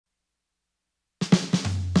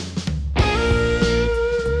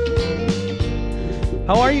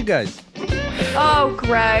How are you guys? Oh,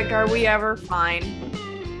 Greg, are we ever fine?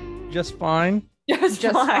 Just fine. Just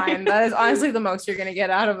fine. That is honestly the most you're gonna get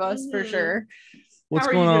out of us for sure. What's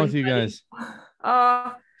going on with you guys?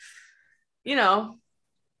 You know,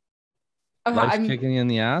 Life's I'm kicking you in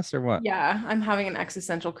the ass or what? yeah, I'm having an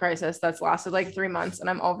existential crisis that's lasted like 3 months and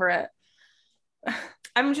I'm over it.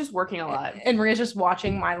 I'm just working a lot. And Maria's just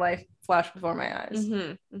watching my life flash before my eyes.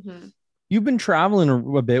 You've been traveling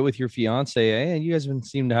a bit with your fiance, eh? And you guys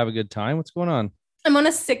seem to have a good time. What's going on? I'm on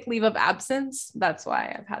a sick leave of absence. That's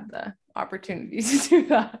why I've had the opportunity to do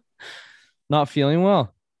that. Not feeling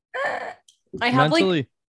well. I have mentally.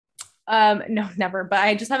 No, never. But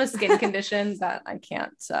I just have a skin condition that I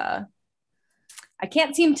can't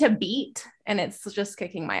seem to beat, and it's just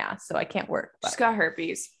kicking my ass. So I can't work. Just got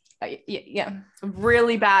herpes. Yeah.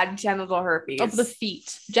 Really bad genital herpes. Of the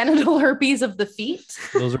feet. Genital herpes of the feet.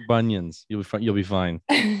 Those are bunions. You'll be fine.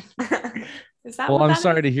 Is that well, what I'm that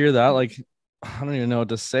sorry is? to hear that. Like, I don't even know what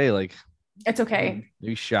to say. Like, It's okay.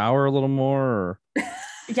 you shower a little more or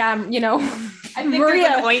Yeah, you know, I think there's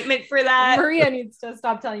an ointment for that. Maria needs to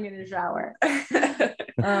stop telling me to shower.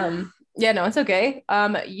 Yeah, no, it's okay.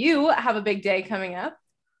 You have a big day coming up.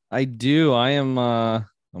 I do. I am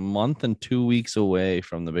a month and 2 weeks away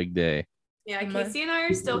from the big day. Yeah, Kasey and I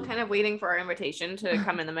are still kind of waiting for our invitation to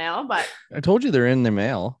come in the mail, but I told you they're in the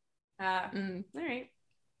mail. all right.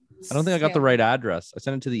 I don't think I got the right address. I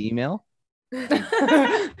sent it to the email.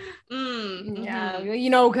 Yeah, you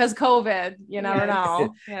know, because COVID, you never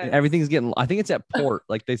know. Everything's getting, I think it's at port.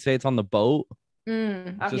 Like they say it's on the boat.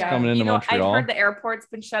 It's just coming into Montreal. I've heard the airport's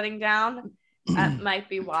been shutting down. That might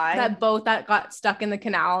be why. That boat that got stuck in the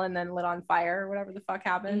canal and then lit on fire or whatever the fuck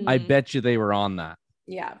happened. I bet you they were on that.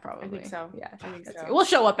 Yeah, probably. I think so. Yeah, I think so. Okay. We'll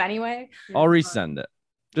show up anyway. I'll resend it.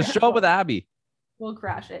 Just show up with Abby. We'll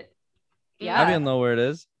crash it. Yeah. Abby will know where it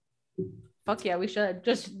is. Fuck yeah, we should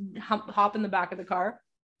just hop in the back of the car.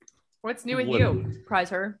 What's new with you?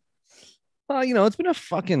 Surprise her. Well, you know, it's been a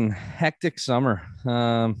fucking hectic summer.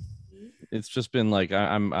 It's just been like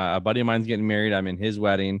I'm a buddy of mine's getting married. I'm in his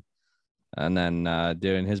wedding, and then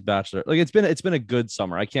doing his bachelor. Like it's been a good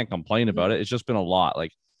summer. I can't complain about it. It's just been a lot.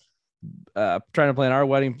 Like trying to plan our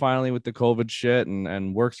wedding finally with the COVID shit,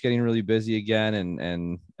 and work's getting really busy again,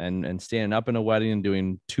 and standing up in a wedding and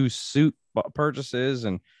doing 2 suit purchases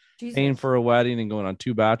and paying for a wedding and going on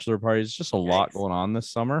 2 bachelor parties. It's just a lot going on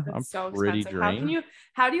this summer. That's I'm so pretty expensive. drained.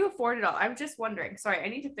 How do you afford it all? I'm just wondering. Sorry, I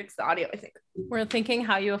need to fix the audio, I think. We're thinking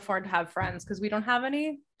how you afford to have friends because we don't have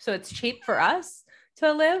any. So it's cheap for us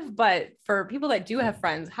to live. But for people that do have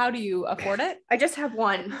friends, how do you afford it? I just have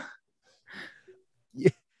one.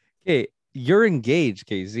 Hey, you're engaged,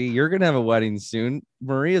 Kasey. You're gonna have a wedding soon.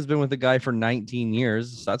 Maria's been with a guy for 19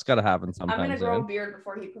 years. So that's got to happen sometime. I'm gonna grow a beard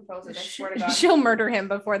before he proposes. I swear to God. She'll murder him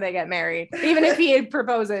before they get married. Even if he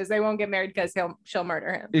proposes, they won't get married because she'll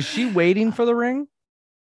murder him. Is she waiting for the ring?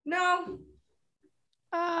 No.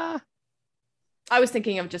 I was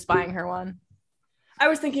thinking of just buying her one. I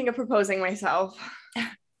was thinking of proposing myself.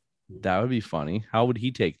 That would be funny. How would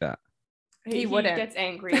he take that? He wouldn't. Gets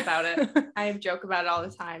angry about it. I joke about it all the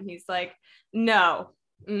time. He's like, no.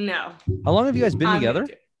 How long have you guys been together?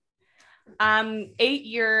 8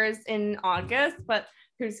 years in August, but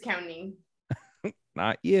who's counting?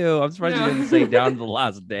 Not you. I'm surprised you didn't say down to the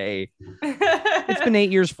last day. It's been 8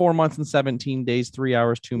 years, 4 months, and 17 days, 3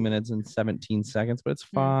 hours, 2 minutes, and 17 seconds, but it's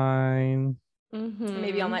fine.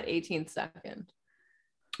 Maybe on that 18th second.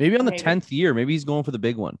 Maybe on the 10th year. Maybe he's going for the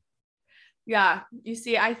big one. Yeah. You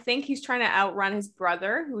see, I think he's trying to outrun his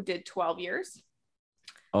brother who did 12 years.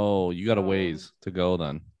 Oh, you got a ways to go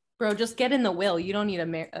then. Bro, just get in the will. You don't need a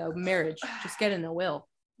marriage. Just get in the will.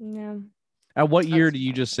 Yeah. At what year do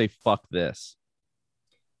you just say, fuck this?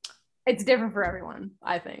 It's different for everyone,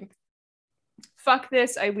 I think. Fuck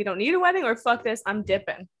this. We don't need a wedding, or fuck this. I'm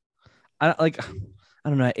dipping. I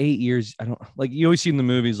don't know. 8 years. I don't like, you always see in the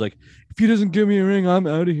movies, like, if he doesn't give me a ring, I'm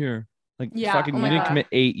out of here. Like, fucking, you didn't commit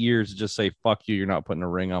 8 years to just say, fuck you. You're not putting a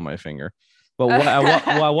ring on my finger. But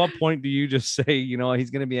at what point do you just say, you know,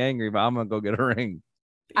 he's going to be angry, but I'm going to go get a ring?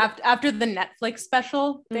 After the Netflix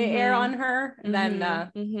special they air on her, and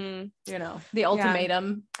then, you know, the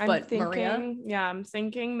ultimatum. Maria. Yeah, I'm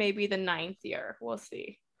thinking maybe the 9th year. We'll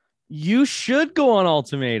see. You should go on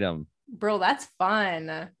ultimatum. Bro, that's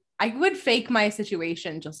fun. I would fake my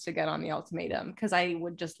situation just to get on the ultimatum because I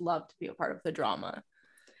would just love to be a part of the drama.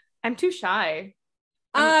 I'm too shy.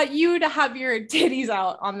 You'd have your titties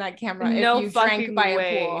out on that camera if you drank by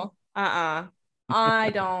a pool.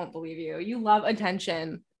 I don't believe you. You love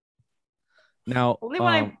attention. Now, only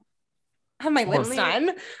when I have my lips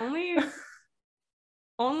done.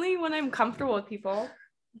 Only when I'm comfortable with people.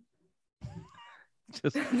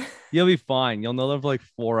 Just you'll be fine. You'll know them for like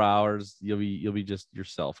 4 hours. You'll be just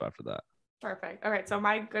yourself after that. Perfect. All right. So am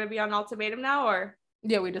I gonna be on ultimatum now, or?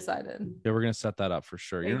 Yeah, we decided. Yeah, we're gonna set that up for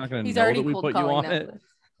sure. You're not gonna He's know already that we cold put you calling on it.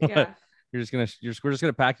 Yeah. We're just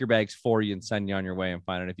gonna pack your bags for you and send you on your way and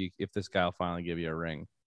find out if this guy will finally give you a ring.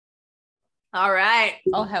 All right.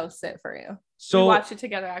 I'll house sit for you. So we watched it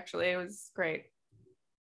together. Actually, it was great.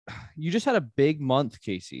 You just had a big month,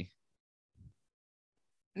 Kasey.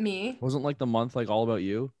 Me? Wasn't like the month like all about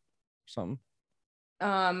you or something?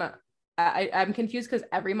 I'm confused because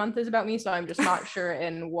every month is about me, so I'm just not sure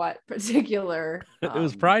in what particular It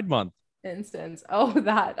was Pride Month instance. Oh,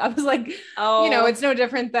 that I was like, it's no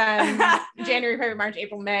different than January, February, March,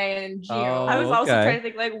 April, May, and June. I was also trying to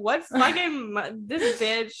think like, what's fucking this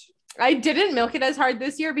bitch? I didn't milk it as hard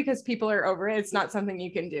this year because people are over it. It's not something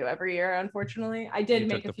you can do every year, unfortunately. I did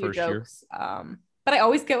make a few jokes, but I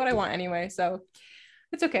always get what I want anyway, so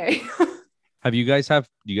it's okay. Do you guys have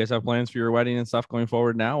plans for your wedding and stuff going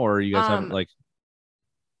forward now, or are you guys haven't like?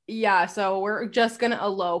 Yeah, so we're just gonna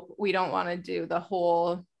elope. We don't want to do the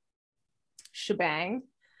whole shebang.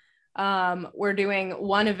 We're doing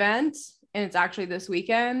one event, and it's actually this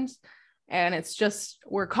weekend, and it's just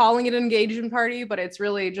we're calling it an engagement party, but it's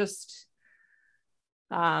really just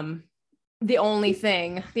the only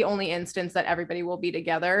instance that everybody will be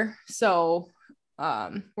together. So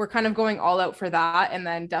we're kind of going all out for that, and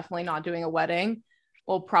then definitely not doing a wedding.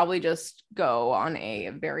 We'll probably just go on a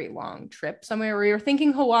very long trip somewhere. We were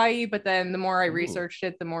thinking Hawaii, but then the more I researched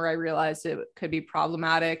it, the more I realized it could be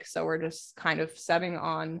problematic. So we're just kind of settling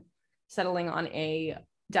on a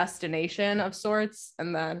destination of sorts,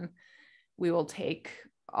 and then we will take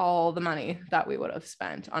all the money that we would have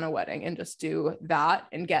spent on a wedding and just do that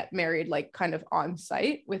and get married like kind of on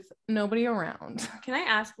site with nobody around. Can I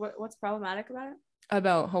ask what's problematic about it?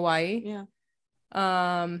 About Hawaii?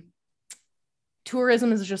 Yeah.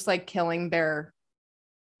 Tourism is just like killing their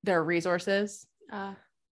resources.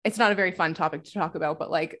 It's not a very fun topic to talk about, but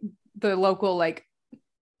like the local like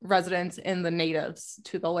residents and the natives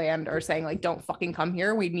to the land are saying like, don't fucking come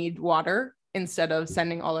here. We need water, instead of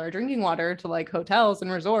sending all our drinking water to like hotels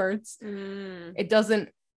and resorts. It doesn't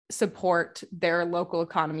support their local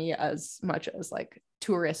economy as much as like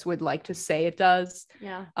tourists would like to say it does.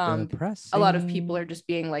 Yeah. A lot of people are just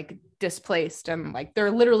being like displaced, and like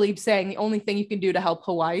they're literally saying the only thing you can do to help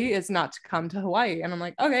Hawaii is not to come to Hawaii. And I'm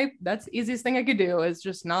like, okay, that's the easiest thing I could do is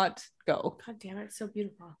just not go. God damn it, it's so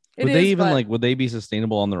beautiful. Would they be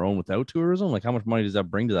sustainable on their own without tourism? Like how much money does that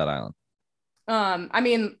bring to that island? I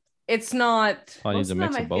mean, it's not. Most of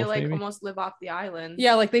them, I feel like almost live off the island.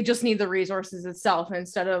 Yeah, like they just need the resources itself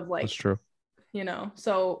instead of like. That's true.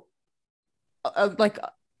 So like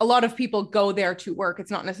a lot of people go there to work.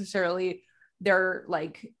 It's not necessarily they're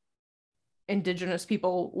like indigenous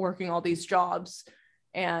people working all these jobs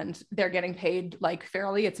and they're getting paid like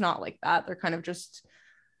fairly. It's not like that. They're kind of just,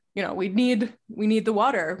 we need the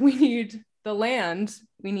water, we need the land,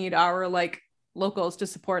 we need our like locals to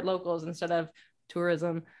support locals instead of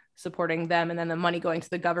tourism supporting them, and then the money going to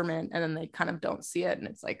the government, and then they kind of don't see it, and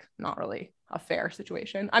it's like not really a fair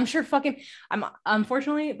situation.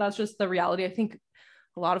 Unfortunately, that's just the reality. I think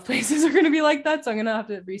a lot of places are going to be like that, so I'm going to have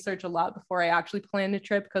to research a lot before I actually plan a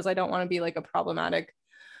trip, because I don't want to be like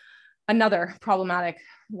another problematic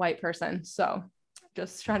white person. So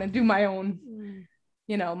just trying to do my own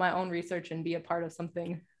my own research and be a part of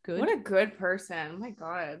something good. What a good person. Oh my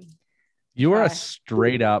God. You are a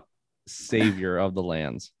straight up savior of the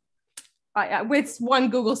lands. It's one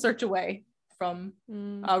Google search away from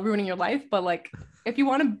ruining your life, but like if you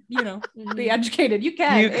want to be educated,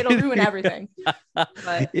 it'll ruin everything.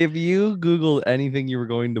 But if you Googled anything you were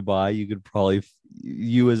going to buy,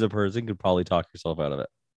 you as a person could probably talk yourself out of it.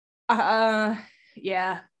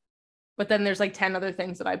 Yeah, but then there's like 10 other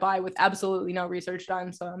things that I buy with absolutely no research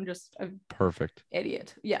done, so I'm just a perfect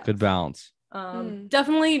idiot. Yeah, good balance.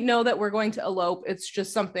 Definitely know that we're going to elope. It's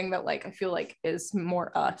just something that like I feel like is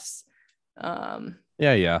more us.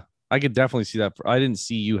 Yeah, I could definitely see that. I didn't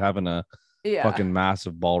see you having a fucking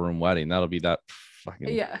massive ballroom wedding. That'll be that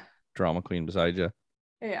fucking drama queen beside you.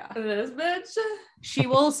 Yeah, this bitch. She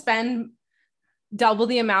will spend double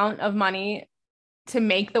the amount of money to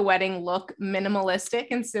make the wedding look minimalistic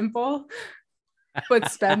and simple,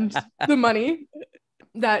 but spend the money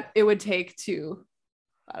that it would take to,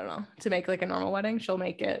 I don't know, to make like a normal wedding. She'll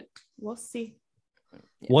make it. We'll see.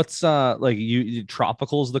 Yeah. What's like you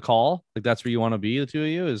tropical's the call? Like that's where you want to be, the two of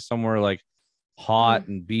you, is somewhere like hot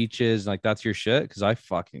and beaches, like that's your shit? Because I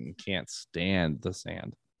fucking can't stand the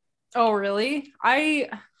sand. Oh really? I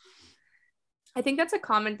think that's a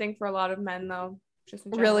common thing for a lot of men though. Just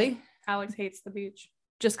in general. Really? Alex hates the beach.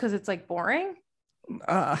 Just because it's like boring?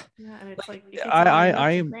 Yeah, and it's like it gets I annoying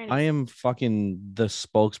I nooks and I crannies. am fucking the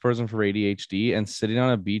spokesperson for ADHD, and sitting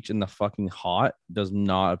on a beach in the fucking hot does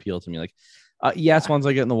not appeal to me. Like, yes, once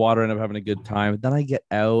I get in the water, I end up having a good time. But then I get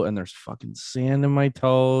out and there's fucking sand in my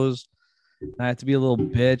toes. And I have to be a little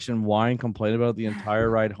bitch and whine, complain about the entire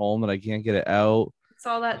ride home that I can't get it out. It's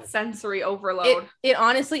all that sensory overload. It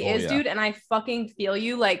honestly Oh, is, yeah. dude. And I fucking feel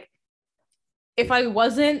you. Like, if I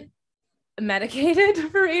wasn't medicated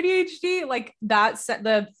for ADHD, like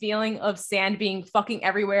the feeling of sand being fucking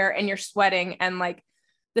everywhere and you're sweating and like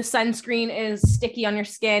the sunscreen is sticky on your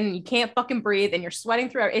skin and you can't fucking breathe and you're sweating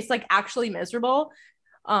through it. It's like actually miserable.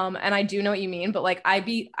 And I do know what you mean, but like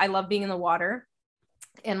I love being in the water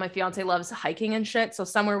and my fiance loves hiking and shit. So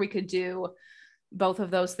somewhere we could do both of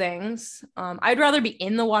those things. I'd rather be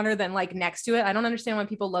in the water than like next to it. I don't understand why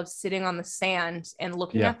people love sitting on the sand and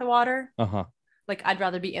looking at the water. Like, I'd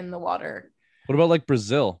rather be in the water. What about like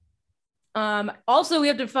Brazil? Also, we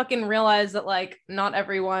have to fucking realize that like not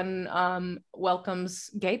everyone welcomes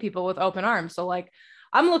gay people with open arms. So like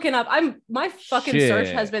I'm looking up, my fucking search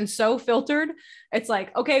has been so filtered. It's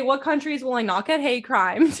like, okay, what countries will I not get hate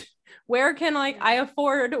crimed? Where can I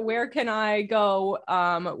afford, where can I go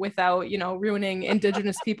without, ruining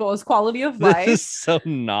indigenous people's quality of life? This is so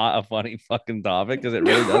not a funny fucking topic because it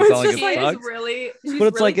really does sound like it sucks. She's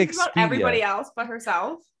it's like about everybody else but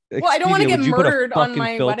herself. Well, I don't want to get murdered on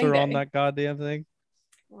my wedding day. On that goddamn thing.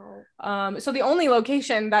 So the only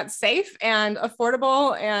location that's safe and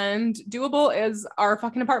affordable and doable is our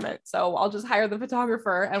fucking apartment. So I'll just hire the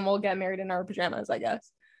photographer and we'll get married in our pajamas, I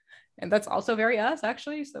guess. And that's also very us,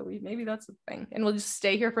 actually. So maybe that's the thing. And we'll just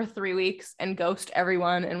stay here for 3 weeks and ghost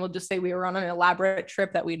everyone. And we'll just say we were on an elaborate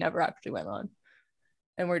trip that we never actually went on.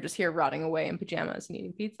 And we're just here rotting away in pajamas and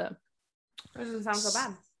eating pizza. That doesn't sound so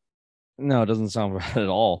bad. No, it doesn't sound bad at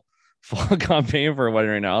all. Fuck, I'm paying for a wedding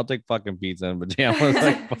right now. I'll take fucking pizza and pajamas.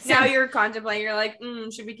 Like, now you're contemplating. You're like,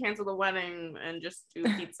 should we cancel the wedding and just do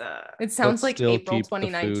pizza? It sounds like April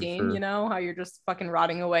 2019. You know how you're just fucking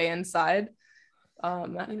rotting away inside. You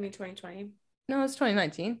mean 2020? No, it's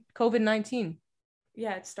 2019. COVID-19.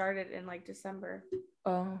 Yeah, it started in like December.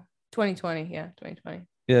 Oh, 2020. Yeah, 2020.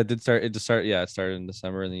 Yeah, it did start. It started in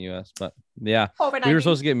December in the US. But yeah, COVID-19. We were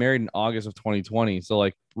supposed to get married in August of 2020. So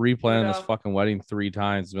like replanning this fucking wedding 3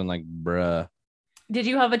 times has been like, bruh. Did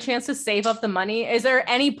you have a chance to save up the money? Is there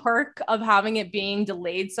any perk of having it being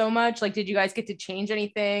delayed so much? Like, did you guys get to change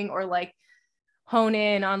anything or like hone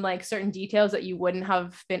in on like certain details that you wouldn't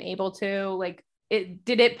have been able to? Like,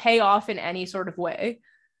 did it pay off in any sort of way?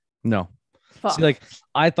 No. See, like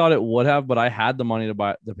I thought it would have, but I had the money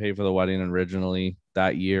to pay for the wedding originally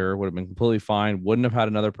that year. Would have been completely fine. Wouldn't have had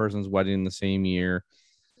another person's wedding in the same year.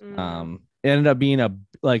 It ended up being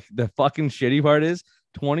the fucking shitty part is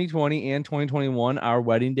 2020 and 2021, our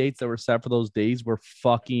wedding dates that were set for those days were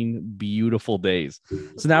fucking beautiful days.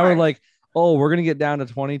 So now we're like, oh, we're gonna get down to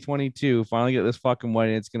 2022, finally get this fucking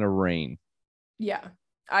wedding. It's gonna rain. Yeah,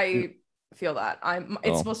 I feel that.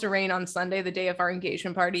 It's supposed to rain on Sunday, the day of our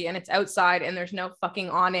engagement party, and it's outside and there's no fucking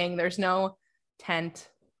awning, there's no tent.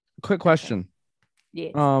 Quick question.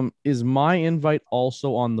 Yeah. Is my invite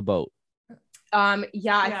also on the boat? Yeah,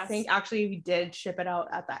 yes. I think actually we did ship it out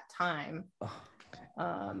at that time.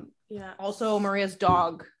 Yeah. Also, Maria's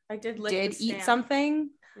dog did eat something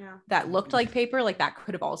that looked like paper, like that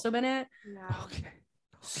could have also been it. Yeah. Okay.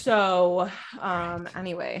 So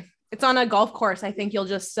anyway, it's on a golf course. I think you'll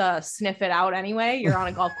just sniff it out anyway. You're on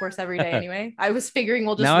a golf course every day anyway. I was figuring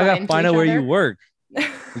we'll just now I gotta find out where you work.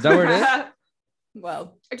 Is that where it is?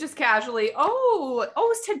 Well, just casually. Oh,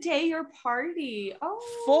 is today your party?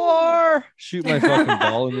 Shoot my fucking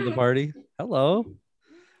ball into the party. Hello.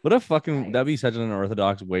 What a fucking that'd be such an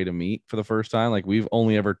unorthodox way to meet for the first time. Like we've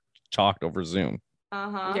only ever talked over Zoom.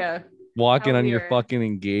 Yeah. Walking on your fucking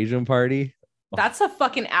engagement party. That's a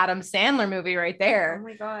fucking Adam Sandler movie right there. Oh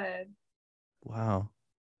my god. Wow.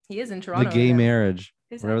 He is in Toronto. The gay marriage.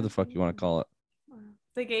 Whatever the fuck you want to call it.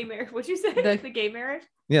 The gay marriage. What'd you say? The gay marriage?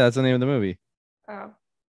 Yeah, that's the name of the movie. Oh.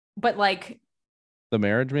 But like the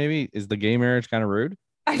marriage, maybe? Is the gay marriage kind of rude?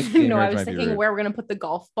 I didn't know. I was thinking where we're gonna put the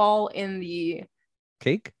golf ball in the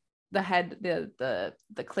cake, the head, the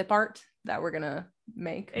clip art that we're gonna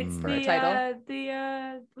make. It's for a title.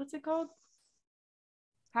 The what's it called?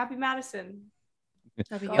 Happy Madison.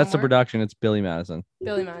 That's the production. It's Billy Madison.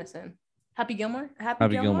 Billy Madison. Happy Gilmore. Happy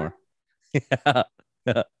Gilmore. Yeah.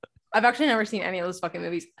 I've actually never seen any of those fucking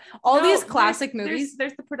movies. These classic movies.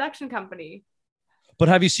 There's the production company. But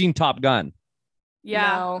have you seen Top Gun?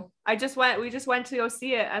 Yeah. No. We just went to go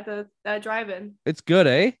see it at the drive-in. It's good,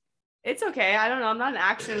 eh? It's okay. I don't know. I'm not an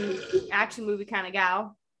action movie kind of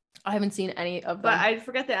gal. I haven't seen any of them. But I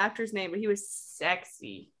forget the actor's name, but he was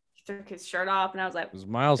sexy. He took his shirt off, and I was like, It was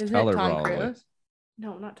Miles Isn't Teller, it Tom probably. Cruise?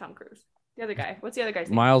 no, not Tom Cruise. The other guy. What's the other guy's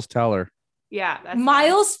name? Miles Teller. Yeah, that's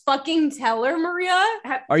Miles fucking Teller, Maria?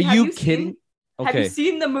 Are you kidding? Have you Okay.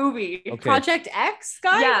 seen the movie? Okay. Project X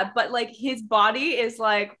guy? Yeah, but like his body is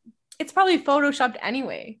like, It's probably photoshopped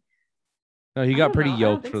anyway. No, he I got don't pretty know. I don't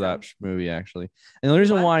yoked think for so. that movie, actually. And the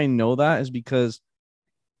reason What? why I know that is because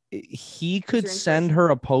he could your send intuition? her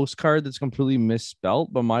a postcard that's completely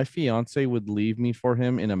misspelt, but my fiance would leave me for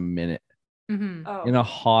him in a minute, Mm-hmm. oh, in a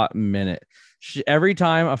hot minute. Every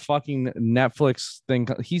time a fucking Netflix thing,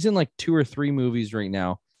 he's in like 2 or 3 movies right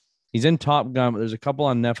now. He's in Top Gun, but there's a couple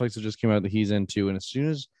on Netflix that just came out that he's into. And as soon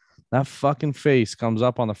as that fucking face comes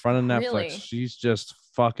up on the front of Netflix, Really? she's just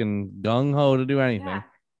fucking gung ho to do anything. yeah.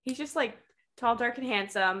 He's just like tall, dark, and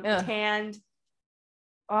handsome, Yeah. tanned.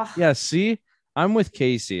 Oh, Yeah, see, I'm with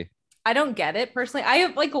Kasey. I don't get it personally. I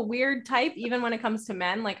have like a weird type, even when it comes to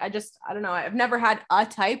men. Like I don't know. I've never had a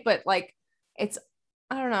type, but like I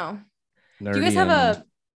don't know. Do you guys Nerdy have and a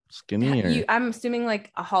skinny or I'm assuming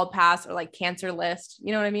like a hall pass or like cancer list.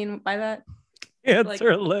 You know what I mean by that?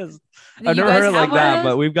 answer list? Do I've you never guys heard it like have one of that, but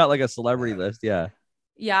those? we've got like a celebrity list. Yeah,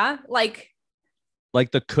 Yeah, like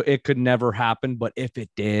like it could never happen, but if it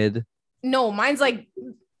did, no, mine's like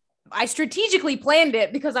I strategically planned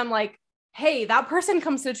it because I'm like, hey, that person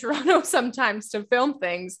comes to Toronto sometimes to film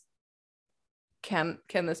things. Can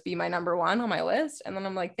this be my number one on my list? And then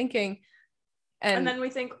I'm like thinking, and then we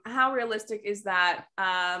think, how realistic is that?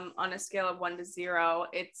 On a scale of 1 to 0,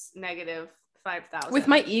 it's -5,000. with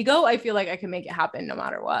my ego, I feel like I can make it happen no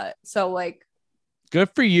matter what. So like, good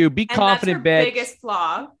for you. Be and confident, that's her bitch. biggest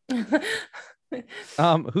flaw.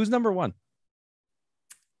 Who's number 1?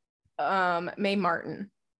 Mae Martin.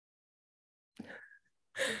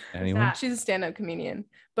 Anyone? that? She's a stand-up comedian,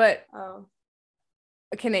 but Oh,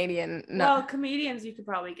 a Canadian. No. well, comedians, you could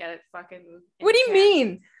probably get it fucking. What do you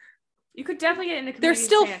mean? You could definitely get into. They're comedian's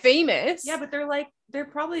still pants. famous. Yeah, but they're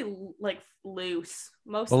probably like loose.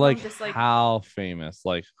 Most But of like, them just like how famous?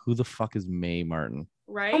 Like, who the fuck is Mae Martin?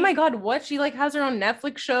 right. Oh my god, what? She like has her own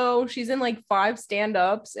Netflix show. She's in like 5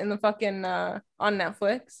 stand-ups in the fucking on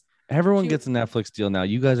Netflix. Everyone She- gets a Netflix deal now.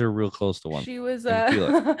 You guys are real close to one. She was I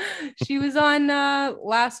can feel she was on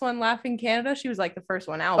last one Laughing Canada. She was like the first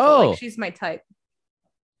one out. But, Oh. like she's my type.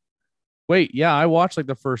 Wait, yeah, I watched like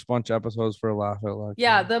the first bunch of episodes for Laugh Out Loud.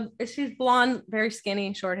 Yeah, she's blonde, very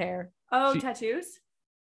skinny, short hair. Oh, She- tattoos?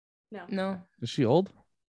 No, No, Is she old?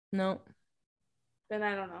 no. then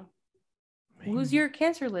I don't know. Who's your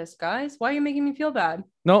cancer list, guys? Why are you making me feel bad?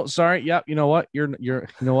 No, sorry. Yep. You know what? You're. You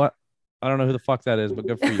know what? I don't know who the fuck that is, but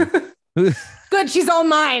good for you. Good, she's all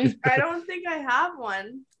mine. I don't think I have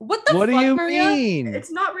one. What the What do fuck, you Maria? mean?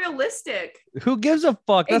 It's not realistic. Who gives a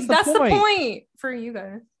fuck? That's the point. for you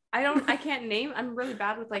guys. I can't name. I'm really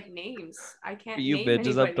bad with like names. I can't. For you name bitches,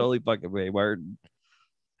 I'm anybody. totally fucking Mae Martin.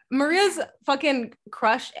 Maria's fucking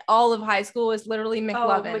crush all of high school was literally Oh,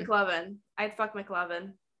 McLovin. McLovin. I'd fuck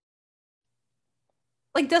McLovin.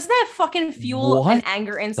 Like, doesn't that fucking fuel What an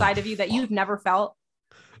anger inside of you that you've never felt?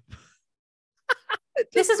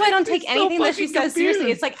 This just is why I don't makes me take so anything that she fucking says seriously.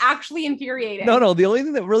 confused. It's like actually infuriating. No. The only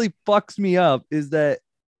thing that really fucks me up is that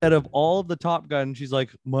out of all of the Top Gun, she's like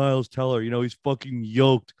Miles Teller. You know, he's fucking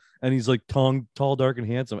yoked and he's like tall, dark, and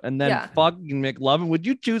handsome. And then Yeah. fucking McLovin. Would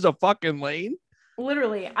you choose a fucking lane?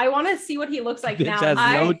 Literally. I want to see what he looks like Bitch now. has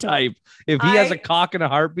no type. If he has a cock and a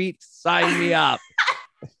heartbeat, sign me up.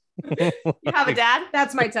 You have a dad?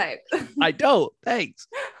 That's my type. I don't. Thanks.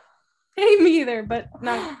 Hey, me either, but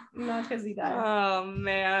not because he died. Oh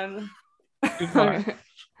man. Too far.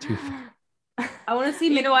 Too far. I want to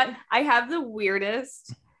see. You know what? I have the weirdest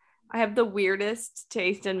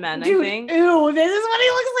taste in men. Dude, I think ew, this is what he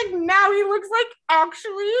looks like now. He looks like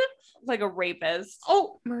actually. like a rapist.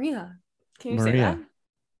 Oh, Maria. Can you say Maria. that?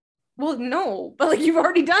 Well, no, but like you've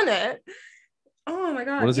already done it. Oh my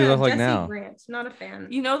god. What does he look like Jesse now? Grant, not a fan.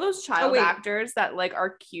 You know those child wait. actors that like are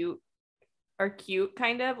cute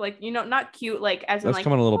kind of like, you know, not cute like as in That's like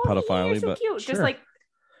coming a little "Oh, pedophile-y, you're so but cute. Just sure. like,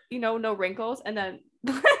 you know, no wrinkles and then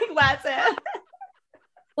that's it.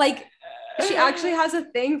 Like she actually has a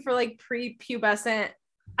thing for like pre-pubescent.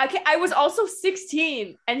 I was also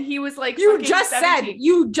 16 and he was like You fucking just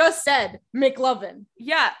 17. said McLovin.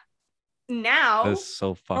 Yeah. Now That's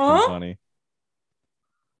so fucking funny.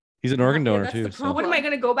 He's an organ donor that's the too. So. problem. what am I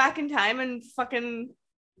gonna go back in time and fucking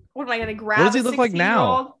what am I gonna grab? What does he a look like now?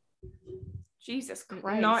 16-year-old? Jesus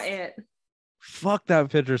Christ. Not it. Fuck, that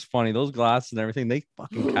picture's funny. Those glasses and everything, they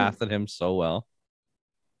fucking casted him so well.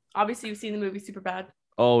 Obviously you've seen the movie Superbad.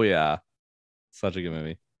 Oh yeah. Such a good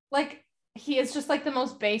movie. Like he is just like the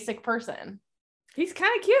most basic person. He's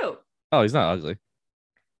kind of cute. Oh, he's not ugly.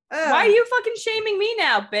 Why are you fucking shaming me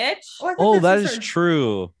now, bitch? Oh, that is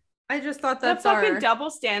true. I just thought that's the fucking double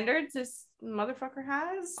standards this motherfucker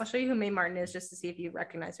has. I'll show you who Mae Martin is just to see if you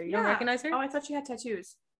recognize her. You don't recognize her? Oh, I thought she had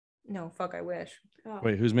tattoos. No, fuck, I wish. Oh.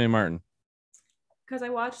 Wait, who's Mae Martin? Because I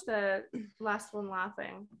watched the last one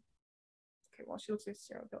laughing. Okay, well, she looks like a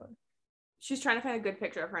serial killer. She's trying to find a good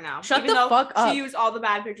picture of her now. Shut the fuck up. She used all the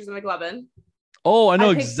bad pictures of McLovin. Oh, I know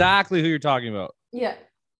exactly who you're talking about. Yeah.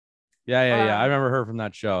 Yeah. I remember her from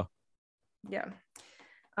that show. Yeah.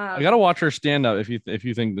 I gotta watch her stand up if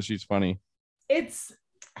you think that she's funny. It's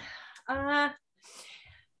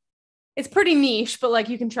pretty niche, but like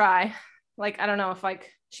you can try. Like I don't know if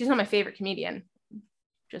like she's not my favorite comedian.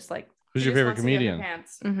 Just like who's your favorite comedian?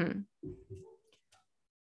 Mm-hmm.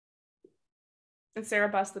 And Sarah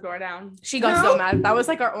bust the door down. She got so mad. That was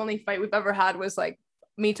like our only fight we've ever had was like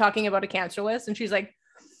me talking about a cancer list, and she's like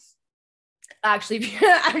actually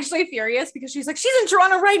furious because she's like, she's in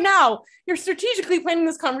Toronto right now. You're strategically planning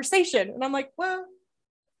this conversation. And I'm like, well,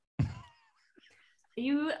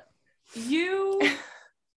 you no.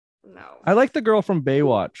 I like the girl from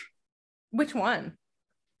Baywatch. Which one?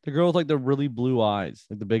 The girl with like the really blue eyes,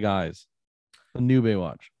 like the big eyes. The new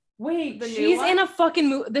Baywatch. Wait, she's in a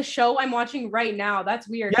fucking the show I'm watching right now. That's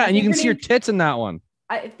weird. Yeah, and you can see her tits in that one.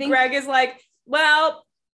 I think Greg is like, well,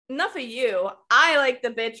 enough of you. I like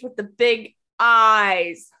the bitch with the big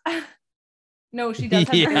eyes. No, she does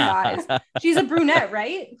have big eyes. She's a brunette,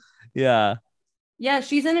 right? Yeah. Yeah,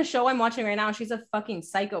 she's in a show I'm watching right now. She's a fucking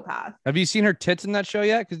psychopath. Have you seen her tits in that show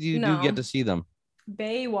yet? Because you do get to see them.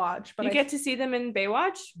 Baywatch, but you get to see them in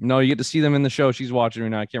Baywatch? No, you get to see them in the show she's watching right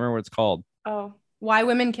now. I can't remember what it's called. Oh. Why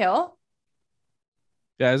Women Kill?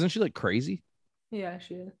 Yeah, isn't she like crazy? Yeah,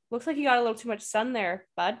 she is. Looks like you got a little too much sun there,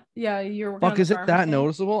 bud. Yeah, you're fuck, is it that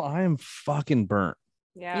noticeable? I am fucking burnt.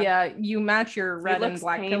 Yeah, you match your red and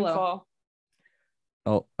black pillow.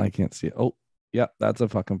 Oh, I can't see it. Oh, yeah, that's a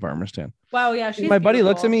fucking farmer's stand. Wow, yeah, she's my buddy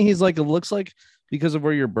looks at me. He's like, it looks like because of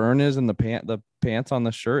where your burn is and the pants on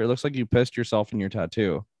the shirt, it looks like you pissed yourself in your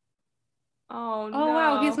tattoo. Oh no. Oh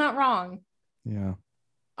wow, he's not wrong. Yeah.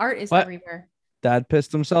 Art is everywhere. Dad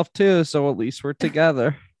pissed himself too, so at least we're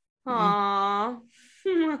together. Aww.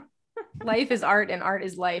 Life is art and art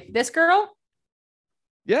is life. This girl?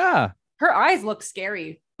 Yeah. Her eyes look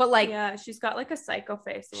scary, but like yeah, she's got like a psycho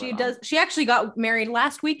face. She does. She actually got married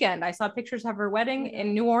last weekend. I saw pictures of her wedding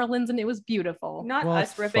in New Orleans and it was beautiful. Not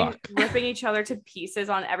us ripping each other to pieces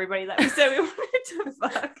on everybody that we said we wanted to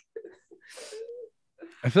fuck.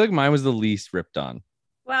 I feel like mine was the least ripped on.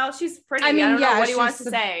 Well, she's pretty. I mean, I don't know what he wants to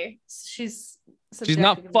say. She's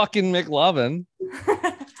not fucking McLovin.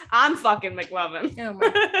 I'm fucking McLovin. Oh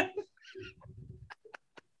my.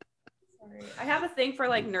 Sorry. I have a thing for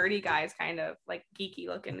like nerdy guys, kind of like geeky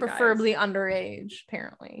looking preferably guys. Underage,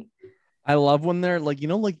 apparently. I love when they're like,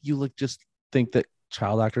 like you just think that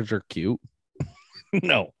child actors are cute.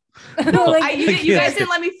 No. No, like, you guys didn't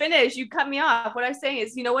let me finish. You cut me off. What I'm saying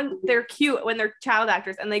is, when they're cute, when they're child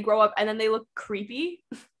actors and they grow up and then they look creepy.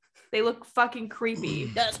 They look fucking creepy.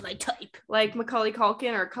 That's my type. Like Macaulay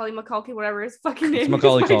Culkin or Cully McCulkin, whatever his fucking name is.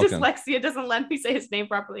 Macaulay Culkin. My dyslexia doesn't let me say his name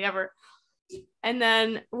properly ever. And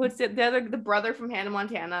then what's it? The brother from Hannah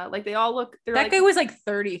Montana. Like they all look. That guy was like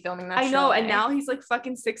 30 filming that. I know, and now he's like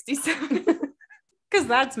fucking 67. Because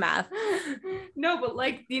that's math. No, but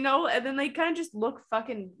like, and then they kind of just look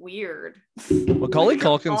fucking weird. Macaulay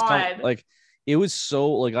Culkin's like, it was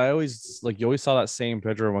so like, I always like, you always saw that same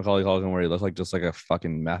picture of Macaulay Culkin where he looked like just like a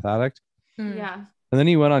fucking meth addict. Yeah. And then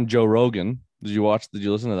he went on Joe Rogan. Did you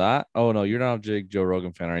listen to that? Oh no, you're not a big Joe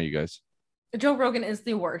Rogan fan, are you guys? Joe Rogan is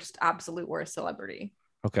the worst, absolute worst celebrity.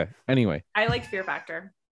 Okay. Anyway. I like Fear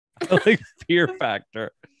Factor. I like Fear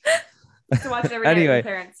Factor. To watch it every night with my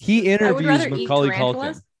parents. He interviews Macaulay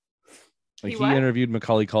Culkin. Like he interviewed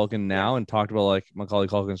Macaulay Culkin now and talked about like Macaulay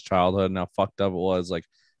Culkin's childhood and how fucked up it was like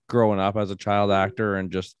growing up as a child actor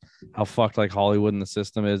and just how fucked like Hollywood and the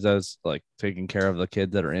system is as like taking care of the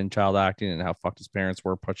kids that are in child acting and how fucked his parents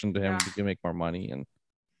were pushing to him to make more money and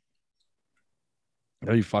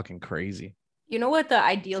that'd be fucking crazy. You know what the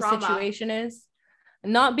ideal situation is?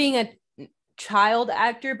 Not being a child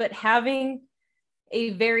actor, but having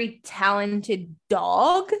a very talented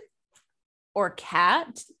dog or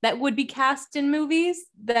cat that would be cast in movies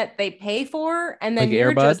that they pay for, and then like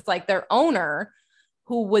you're just like their owner,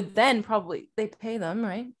 who would then probably they'd pay them,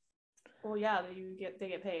 right? Well, yeah, they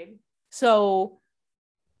get paid. So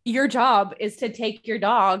your job is to take your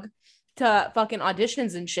dog to fucking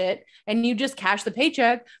auditions and shit, and you just cash the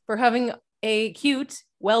paycheck for having a cute,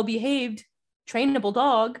 well-behaved, trainable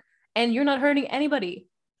dog, and you're not hurting anybody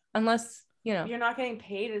unless You're not getting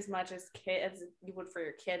paid as much as you would for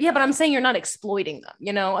your kid. Yeah, though. but I'm saying you're not exploiting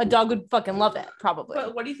them. A dog would fucking love it, probably.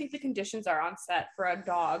 But what do you think the conditions are on set for a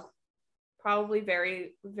dog? Probably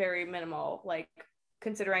very, very minimal. Like,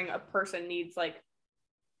 considering a person needs, like,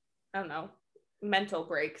 I don't know, mental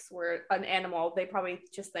breaks, where an animal, they probably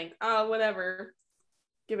just think, oh, whatever,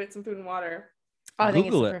 give it some food and water. I think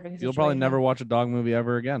Google it's the it. perfect You'll probably situation. never watch a dog movie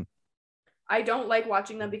ever again. I don't like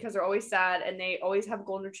watching them because they're always sad, and they always have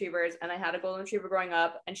golden retrievers, and I had a golden retriever growing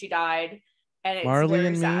up, and she died, and it's Marley very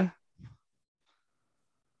and sad. me.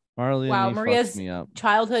 Marley Wow, and me Maria's fucks me up.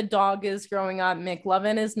 childhood dog is growing up.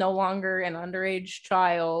 McLovin is no longer an underage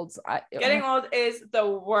child. Getting old is the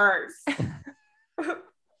worst.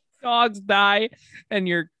 Dogs die, and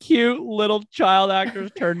your cute little child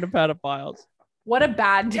actors turn to pedophiles. What a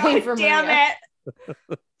bad day God for damn Maria.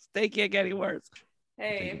 it. They can't get any worse.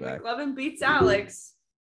 Hey, Take it back. McLovin beats Alex.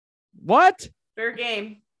 What? Fair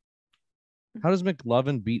game. How does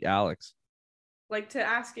McLovin beat Alex? Like, to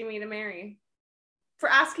asking me to marry. For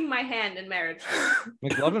asking my hand in marriage.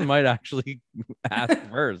 McLovin might actually ask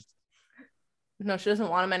first. No, she doesn't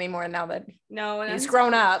want him anymore now that No, and he's it's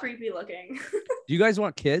grown up. creepy looking. Do you guys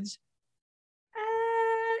want kids?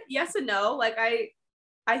 Yes and no. Like,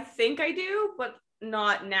 I think I do, but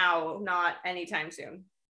not now, not anytime soon.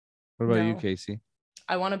 What about you, No. Kasey?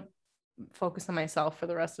 I want to focus on myself for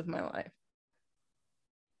the rest of my life.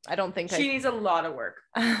 I don't think She needs a lot of work.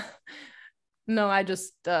 No,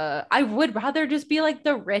 I would rather just be like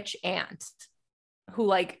the rich aunt who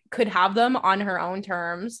like could have them on her own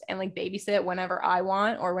terms and like babysit whenever I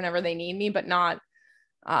want or whenever they need me, but not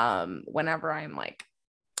whenever I'm like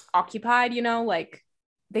occupied, like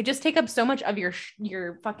they just take up so much of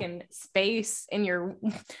your fucking space in your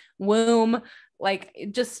womb. Like,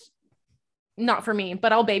 it just not for me,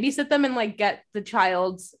 but I'll babysit them and like get the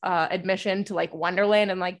child's admission to like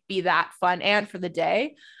Wonderland and like be that fun aunt for the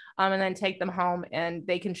day. And then take them home and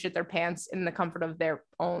they can shit their pants in the comfort of their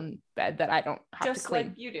own bed that I don't have Just to clean.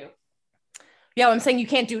 like you do. Yeah, I'm saying you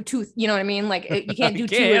can't do two, you know what I mean? Like, you can't do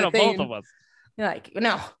two handle of the thing. both of us. Like,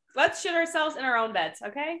 no. Let's shit ourselves in our own beds,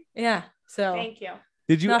 okay? Yeah. So Thank you.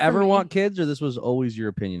 Did you Not for ever me. want kids, or this was always your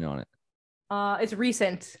opinion on it? it's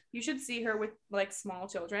recent. You should see her with like small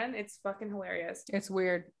children. It's fucking hilarious. It's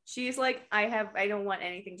weird. She's like, I don't want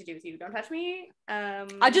anything to do with you. Don't touch me.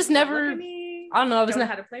 I just don't never- look at me. I don't know. I was Don't know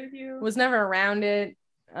not how to play with you. was never around it.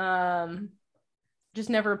 Just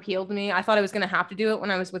never appealed to me. I thought I was gonna have to do it when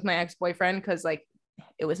I was with my ex-boyfriend because like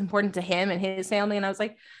it was important to him and his family, and I was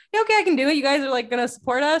like, yeah, okay, I can do it. You guys are like gonna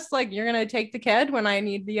support us. Like, you're gonna take the kid when I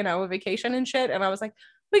need a vacation and shit. And I was like,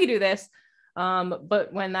 we could do this.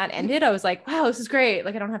 But when that ended, I was like, wow, this is great.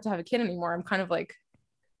 Like, I don't have to have a kid anymore. I'm kind of like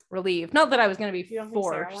relieved. Not that I was gonna be You don't think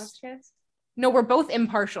Sarah wants forced. kids? No, we're both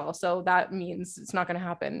impartial, so that means it's not going to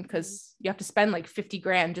happen because you have to spend like 50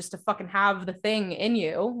 grand just to fucking have the thing in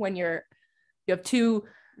you when you have two,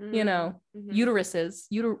 Mhm. uteruses,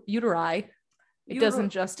 uteri. It doesn't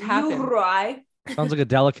just happen. Uteri. Sounds like a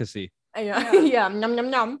delicacy. Yeah, Yeah. yeah, num num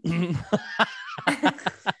num.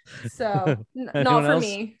 So not Anyone for else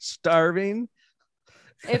me. starving?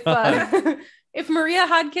 If if Maria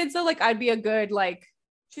had kids though, like I'd be a good like.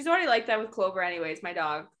 She's already like that with Clover anyways, my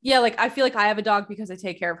dog. Yeah, like I feel like I have a dog because I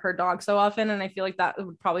take care of her dog so often, and I feel like that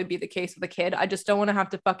would probably be the case with a kid. I just don't want to have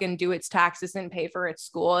to fucking do its taxes and pay for its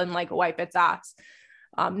school and like wipe its ass.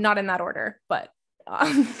 Not in that order, but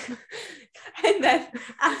And then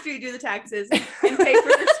after you do the taxes and pay for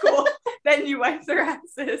their school, then you wipe their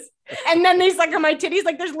asses. and then they suck on my titties.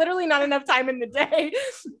 Like, there's literally not enough time in the day.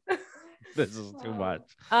 This is too much.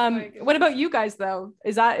 my goodness. What about you guys though?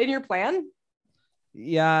 Is that in your plan?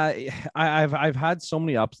 Yeah, I've had so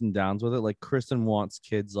many ups and downs with it. Like, Kristen wants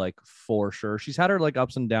kids, like, for sure. She's had her like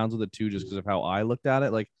ups and downs with it too, just because of how I looked at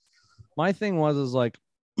it. Like, my thing is like,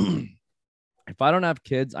 if I don't have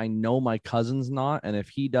kids, I know my cousin's not, and if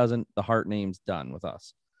he doesn't, the heart name's done with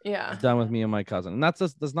us. Yeah. It's done with me and my cousin, and that's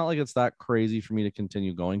not like it's that crazy for me to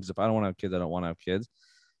continue going. Because if I don't want to have kids, I don't want to have kids.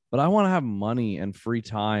 But I want to have money and free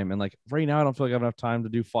time, and like right now, I don't feel like I have enough time to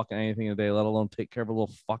do fucking anything a day, let alone take care of a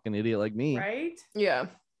little fucking idiot like me. Right? Yeah.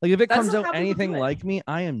 Like, if it That's comes not out how people anything do it. like me,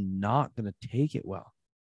 I am not gonna take it well.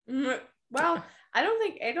 Well, I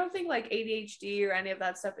don't think like ADHD or any of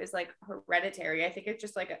that stuff is like hereditary. I think it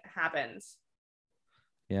just like it happens.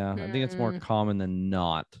 Yeah, I think it's more common than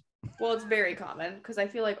not. Well, it's very common because I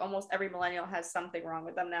feel like almost every millennial has something wrong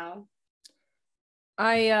with them now.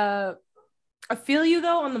 I feel you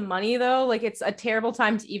though on the money though. Like, it's a terrible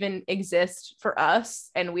time to even exist for us,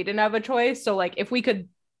 and we didn't have a choice. So like, if we could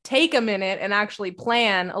take a minute and actually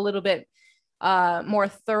plan a little bit more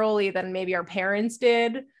thoroughly than maybe our parents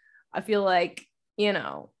did, I feel like,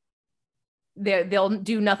 they'll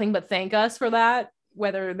do nothing but thank us for that,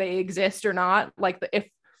 whether they exist or not. Like if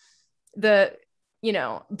the, you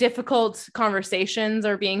know, difficult conversations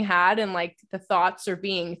are being had and like the thoughts are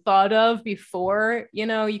being thought of before, you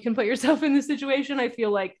know, you can put yourself in this situation. I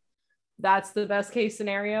feel like that's the best case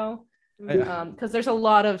scenario. Because there's a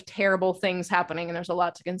lot of terrible things happening and there's a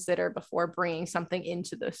lot to consider before bringing something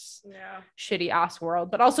into this shitty ass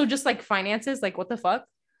world. But also just like finances, like what the fuck?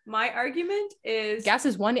 My argument is gas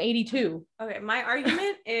is $1.82. Okay, my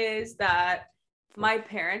argument is that my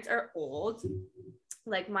parents are old.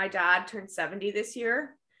 Like my dad turned 70 this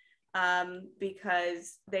year,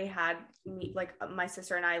 because they had me, like my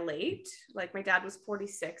sister and I, late. Like my dad was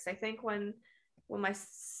 46, I think, when I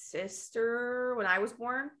was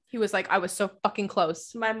born. He was like, I was so fucking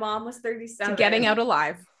close. My mom was 37 to getting out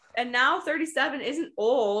alive. And now 37 isn't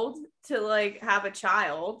old to like have a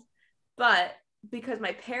child, but because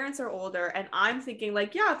my parents are older and I'm thinking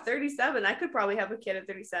like, yeah, 37, I could probably have a kid at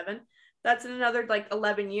 37. That's in another like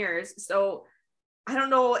 11 years. So I don't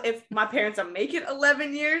know if my parents will make it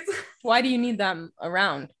 11 years. Why do you need them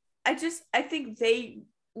around? I think they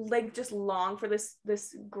like just long for this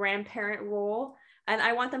grandparent role. And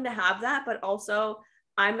I want them to have that, but also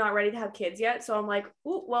I'm not ready to have kids yet. So I'm like,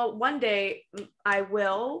 oh, well, one day I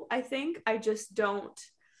will, I think. I just don't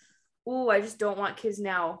want kids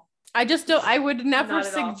now. I would never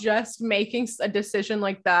suggest making a decision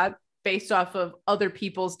like that based off of other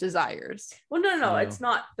people's desires. Well, no, that's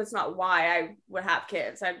not why I would have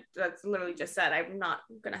kids. That's literally just said, I'm not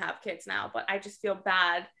going to have kids now, but I just feel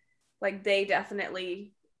bad. Like they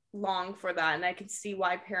definitely long for that. And I can see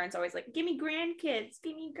why parents always like, give me grandkids.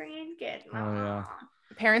 Oh, yeah.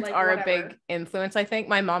 Parents like, are whatever. A big influence. I think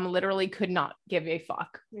my mom literally could not give a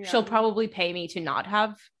fuck. Yeah. She'll probably pay me to not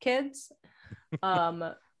have kids.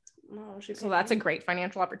 So that's a great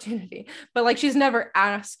financial opportunity, but like she's never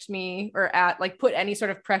asked me or put any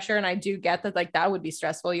sort of pressure. And I do get that, like, that would be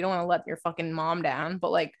stressful. You don't want to let your fucking mom down,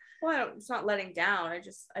 but like, well, it's not letting down.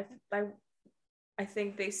 I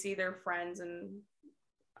think they see their friends and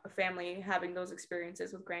a family having those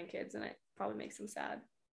experiences with grandkids, and it probably makes them sad.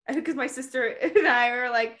 Because my sister and I were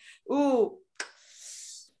like, ooh,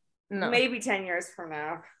 no, maybe 10 years from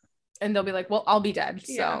now. And they'll be like, well, I'll be dead.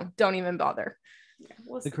 So don't even bother. Yeah,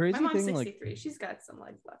 well, the crazy my mom's thing, 63. like, she's got some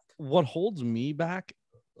life left. What holds me back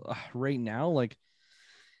right now, like,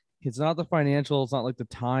 it's not the financial, it's not like the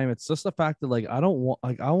time, it's just the fact that like I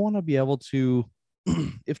want to be able to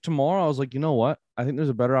if tomorrow I was like, you know what, I think there's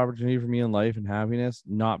a better opportunity for me in life and happiness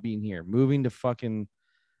not being here, moving to fucking,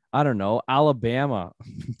 I don't know, Alabama.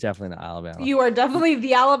 Definitely not Alabama. You are definitely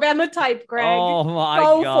the Alabama type, Greg. Oh my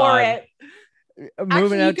God. Go for it.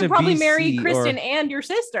 Moving actually, you could probably BC marry Kristen and your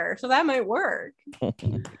sister, so that might work. Oh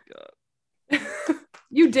my God.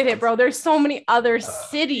 You did it, bro. There's so many other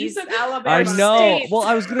cities. Alabama. I know. States. Well,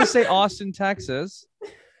 I was gonna say Austin, Texas.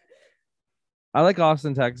 I like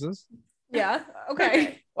Austin, Texas. Yeah.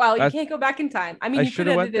 Okay. Well, you can't go back in time. I mean, you could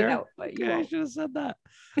edit it out, but you I should have said that.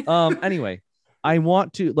 Anyway, I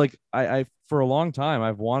want to, like, I for a long time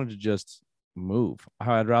I've wanted to just move.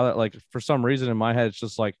 I'd rather, like, for some reason in my head it's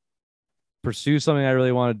just like, pursue something I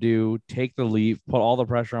really want to do, take the leap, put all the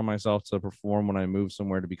pressure on myself to perform when I move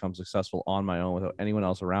somewhere, to become successful on my own without anyone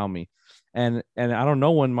else around me. And I don't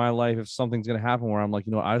know when in my life if something's going to happen where I'm like,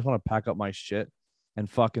 you know, I just want to pack up my shit and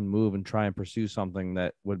fucking move and try and pursue something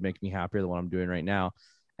that would make me happier than what I'm doing right now.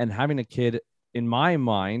 And having a kid, in my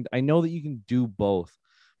mind, I know that you can do both,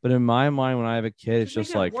 but in my mind, when I have a kid, it's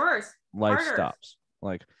just like life stops.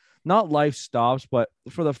 Like, not life stops, but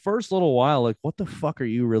for the first little while, like, what the fuck are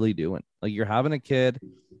you really doing? Like, you're having a kid,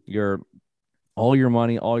 all your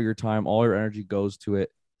money, all your time, all your energy goes to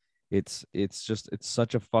it. It's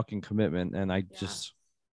such a fucking commitment. And I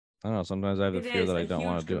don't know. Sometimes I have the fear that I don't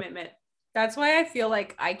want to do it. That's why I feel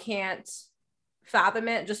like I can't fathom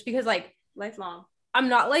it, just because, like, lifelong. I'm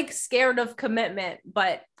not like scared of commitment,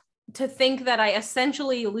 but to think that I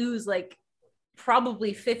essentially lose like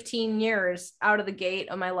probably 15 years out of the gate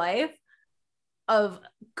of my life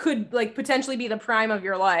could like potentially be the prime of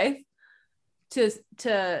your life to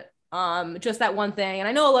just that one thing. And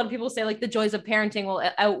I know a lot of people say like the joys of parenting will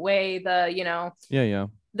outweigh the, you know,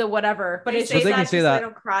 the whatever, but they can say that they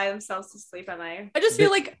don't cry themselves to sleep at night. I just feel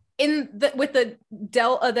like with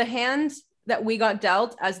the hand that we got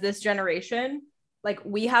dealt as this generation, like,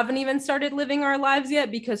 we haven't even started living our lives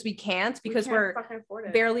yet because we're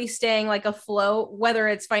barely staying like afloat, whether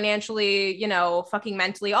it's financially, you know, fucking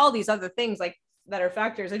mentally, all these other things like that are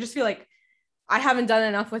factors. I just feel like I haven't done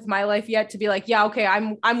enough with my life yet to be like, yeah, okay,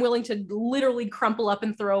 I'm willing to literally crumple up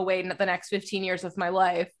and throw away the next 15 years of my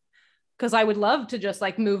life because I would love to just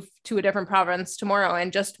like move to a different province tomorrow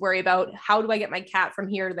and just worry about how do I get my cat from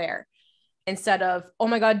here to there, instead of, oh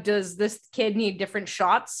my God, does this kid need different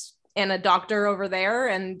shots and a doctor over there?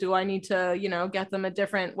 And do I need to, get them a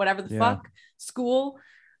different, whatever the fuck school?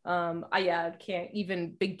 I can't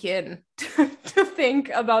even begin to think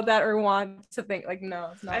about that or want to think like, no,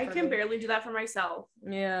 it's not. I can barely do that for myself.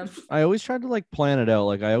 Yeah. I always tried to like plan it out.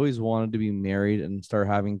 Like I always wanted to be married and start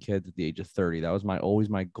having kids at the age of 30. That was always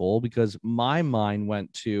my goal, because my mind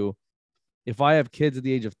went to, if I have kids at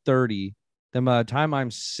the age of 30, then by the time I'm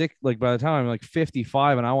sick, like by the time I'm like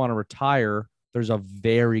 55 and I want to retire, there's a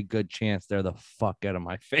very good chance they're the fuck out of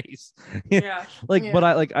my face. Yeah.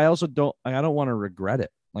 But I also don't want to regret it.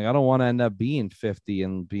 Like, I don't want to end up being 50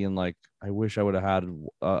 and being like, I wish I would have had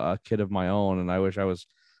a kid of my own. And I wish I was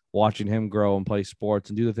watching him grow and play sports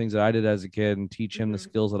and do the things that I did as a kid and teach him the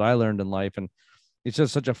skills that I learned in life. And it's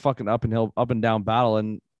just such a fucking up and down battle.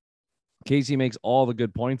 And Kasey makes all the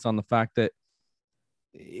good points on the fact that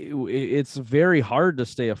it's very hard to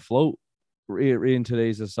stay afloat in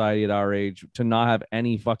today's society at our age, to not have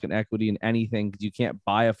any fucking equity in anything, because you can't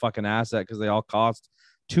buy a fucking asset because they all cost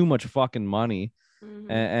too much fucking money.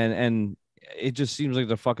 And it just seems like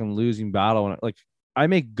the fucking losing battle. And like, I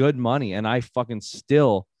make good money and I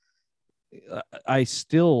still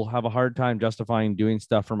have a hard time justifying doing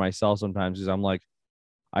stuff for myself sometimes, because I'm like,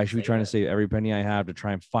 I should be trying to save every penny I have to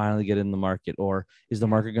try and finally get in the market. Or is the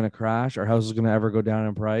market going to crash? Our house is going to ever go down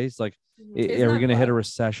in price? Like, are we going to hit a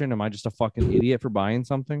recession? Am I just a fucking idiot for buying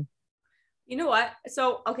something? You know what?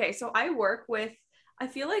 So I work with, I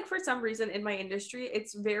feel like for some reason in my industry,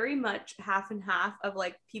 it's very much half and half of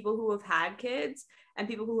like people who have had kids and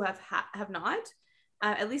people who have not.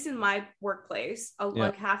 At least in my workplace,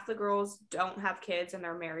 like half the girls don't have kids and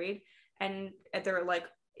they're married and they're like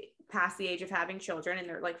past the age of having children in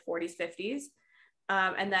their like 40s, 50s.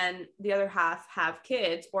 And then the other half have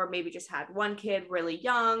kids, or maybe just had one kid really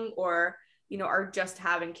young, or, are just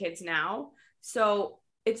having kids now. So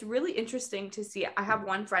it's really interesting to see. I have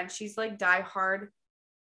one friend, she's like diehard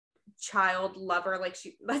child lover. Like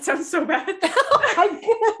that sounds so bad.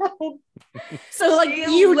 So like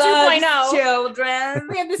you 2.0 children.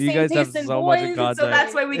 We have the same taste in boys, so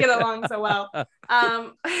that's why we get along so well.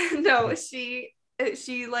 No, she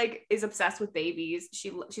like is obsessed with babies.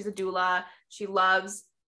 She's a doula. She loves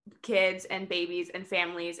kids and babies and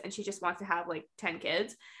families, and she just wants to have like 10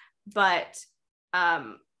 kids. But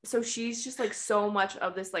so she's just like so much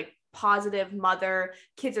of this like positive mother.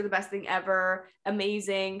 Kids are the best thing ever.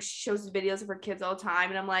 Amazing. She shows videos of her kids all the time,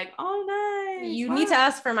 and I'm like, oh nice. You need to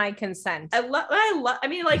ask for my consent. I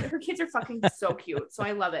mean, like her kids are fucking so cute, so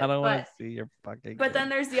I love it. I don't want to see your fucking. But then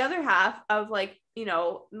there's the other half of like,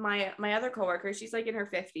 my other coworker. She's like in her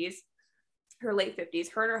 50s, her late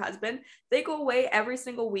 50s. Her and her husband, they go away every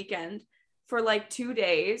single weekend for like 2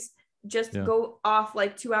 days. Just go off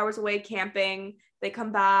like 2 hours away camping. They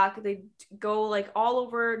come back, they go like all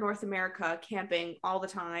over North America camping all the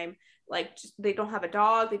time. Like they don't have a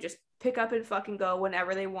dog. They just pick up and fucking go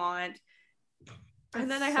whenever they want. And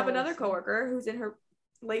then I have another coworker who's in her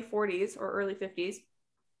late 40s or early 50s.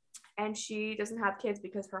 And she doesn't have kids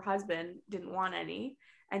because her husband didn't want any.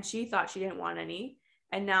 And she thought she didn't want any.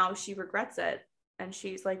 And now she regrets it. And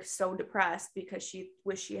she's like so depressed because she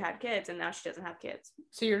wished she had kids and now she doesn't have kids.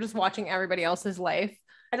 So you're just watching everybody else's life.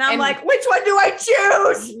 And I'm like, which one do I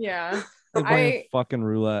choose? Yeah. Fucking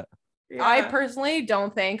roulette. Yeah. I personally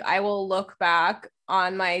don't think I will look back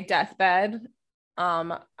on my deathbed.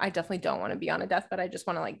 I definitely don't want to be on a deathbed. I just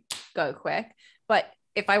want to like go quick. But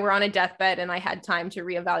if I were on a deathbed and I had time to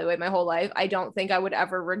reevaluate my whole life, I don't think I would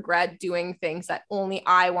ever regret doing things that only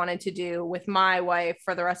I wanted to do with my wife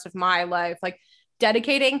for the rest of my life. Like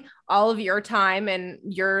dedicating all of your time and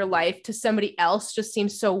your life to somebody else just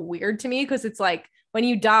seems so weird to me, because it's like, when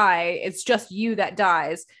you die, it's just you that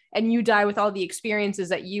dies, and you die with all the experiences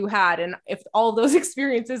that you had. And if all those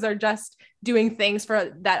experiences are just doing things for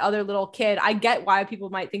that other little kid, I get why people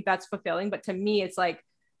might think that's fulfilling. But to me, it's like,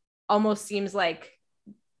 almost seems like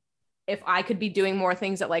if I could be doing more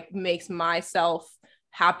things that like makes myself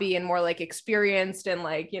happy and more like experienced and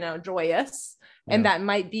like, joyous. Yeah. And that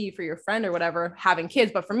might be for your friend or whatever, having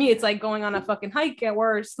kids. But for me, it's like going on a fucking hike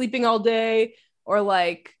or sleeping all day, or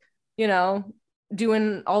like,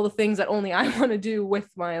 doing all the things that only I want to do with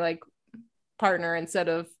my like partner, instead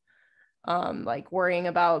of like worrying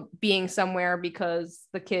about being somewhere because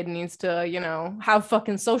the kid needs to, have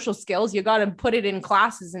fucking social skills. You got to put it in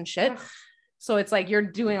classes and shit. So it's like, you're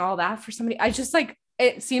doing all that for somebody. I just like,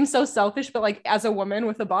 it seems so selfish, but like as a woman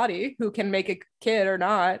with a body who can make a kid or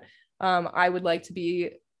not, I would like to be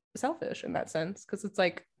selfish in that sense. Cause it's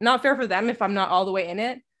like not fair for them if I'm not all the way in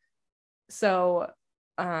it. So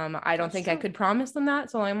I don't think I could promise them that.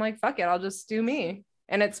 So I'm like, fuck it, I'll just do me.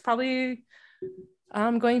 And it's probably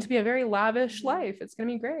going to be a very lavish life. It's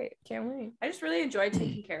gonna be great. Can't wait. I just really enjoy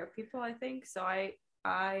taking care of people, I think. So I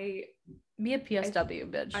be a PSW,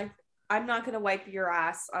 bitch. I'm not gonna wipe your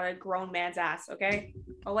ass on a grown man's ass, okay?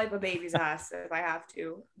 I'll wipe a baby's ass if I have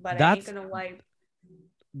to, but I ain't gonna wipe.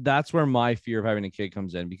 That's where my fear of having a kid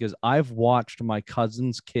comes in, because I've watched my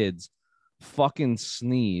cousin's kids fucking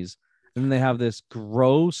sneeze and they have this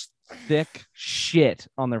gross, thick shit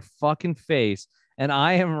on their fucking face. And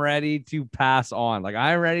I am ready to pass on. Like,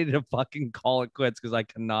 I'm ready to fucking call it quits because I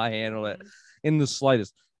cannot handle it in the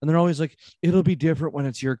slightest. And they're always like, it'll be different when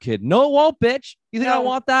it's your kid. No, it won't, bitch. You think I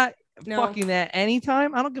want that? No. Fucking at any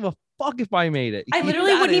time? I don't give a fuck if I made it. I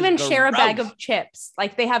literally wouldn't even share a bag of chips.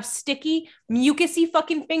 Like, they have sticky, mucusy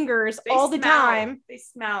fucking fingers all the time. They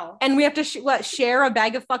smell. And we have to share a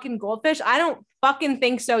bag of fucking goldfish? I don't fucking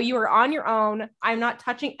think so. You are on your own. I'm not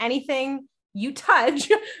touching anything you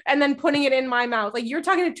touch and then putting it in my mouth. Like, you're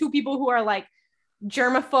talking to two people who are like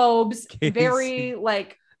germaphobes,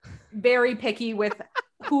 Kasey. very picky with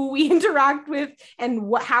who we interact with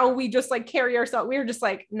and how we just like carry ourselves. We're just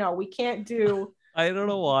like, no, we can't do. I don't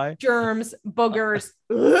know why. Germs, boogers.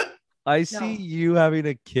 I see you having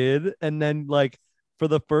a kid, and then like for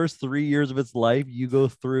the first 3 years of its life, you go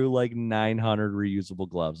through like 900 reusable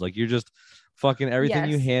gloves. Like, you're just fucking everything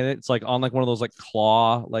you hand it. It's like on like one of those like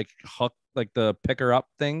claw, like hook, like the picker up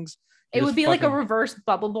things. It would be like a reverse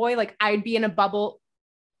bubble boy. Like, I'd be in a bubble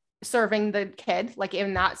serving the kid, like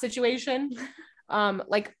in that situation. And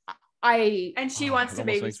she wants to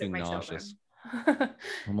babysit my children.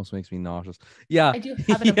 Almost makes me nauseous. Yeah, I do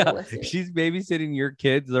have an ability. She's babysitting your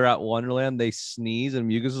kids. They're at Wonderland. They sneeze and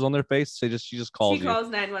mucus is on their face. She just calls you. She calls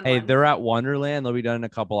 911. Hey, they're at Wonderland. They'll be done in a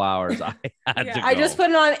couple hours. I had to go. I just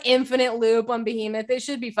put it on infinite loop on Behemoth. They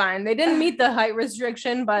should be fine. They didn't meet the height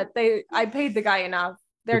restriction, but I paid the guy enough.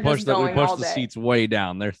 They're just going all day. We pushed the seats way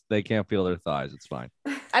down. They can't feel their thighs. It's fine.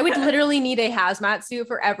 I would literally need a hazmat suit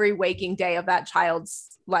for every waking day of that child's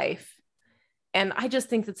life. And I just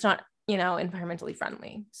think it's not, environmentally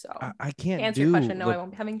friendly. So I can't answer your question. No, I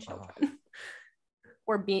won't be having children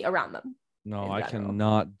or be around them. No, I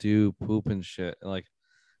cannot do poop and shit. Like,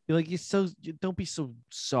 you're like, don't be so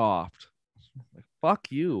soft. Like,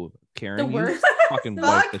 fuck you, Karen. The worst, you fucking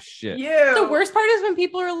wipe the shit. The worst part is when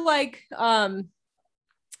people are like,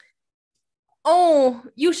 oh,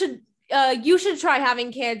 you should try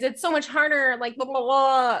having kids. It's so much harder. Like, blah, blah,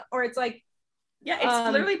 blah. Or it's like, yeah,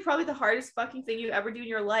 it's literally probably the hardest fucking thing you ever do in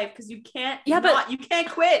your life, because you can't. But you can't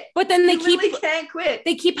quit. But then they can't quit.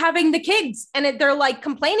 They keep having the kids, and they're like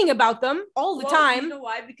complaining about them all the time. You know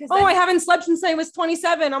why? Because I haven't slept since I was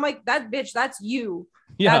 27. I'm like, that bitch, that's you.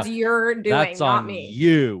 Yeah, that's your doing, that's not me.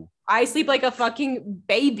 You. I sleep like a fucking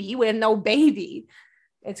baby with no baby.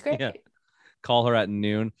 It's great. Yeah. Call her at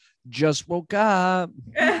noon. Just woke up.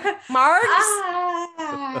 Marks.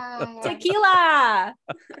 Tequila.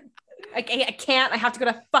 I can't. I have to go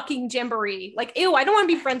to fucking Jamboree. Like, ew, I don't want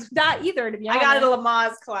to be friends with that either, to be honest. I got a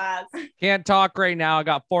Lamaze class. Can't talk right now. I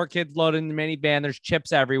got 4 kids loaded in the minivan. There's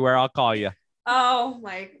chips everywhere. I'll call you. Oh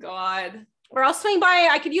my God. Or I'll swing by.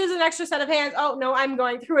 I could use an extra set of hands. Oh, no, I'm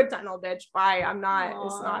going through a tunnel, bitch. Bye. I'm not.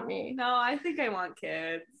 It's not me. No, I think I want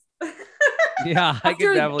kids. Yeah, I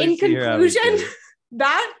can definitely see her having kids.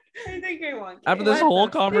 I think I want kids. After this whole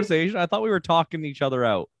conversation, I thought we were talking each other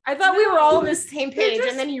out. I thought we were all on the same page,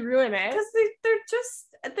 and then you ruin it.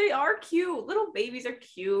 Because they are cute. Little babies are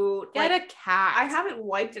cute. Get a cat. I haven't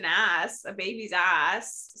wiped a baby's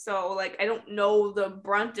ass. So, like, I don't know the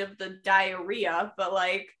brunt of the diarrhea, but,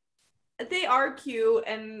 like, they are cute.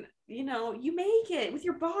 And, you make it with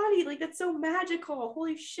your body. Like, that's so magical.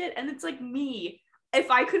 Holy shit. And it's like me. If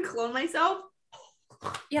I could clone myself.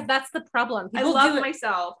 Yeah, that's the problem. People I love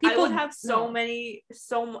myself. I would have such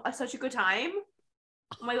a good time.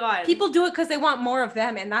 Oh my God. People do it because they want more of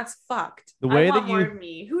them, and that's fucked. The way I want more of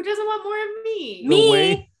me. Who doesn't want more of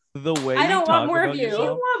me? The way I don't want more of you. You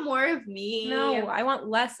want more of me. No, I want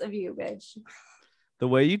less of you, bitch. The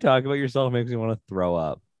way you talk about yourself makes me want to throw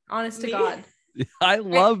up. Honest to God. I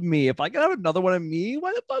love me. If I could have another one of me,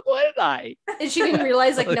 why the fuck wouldn't I? And she didn't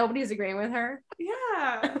realize like nobody's agreeing with her.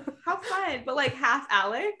 Yeah, how fun. But like half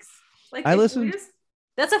Alex. Like I listened.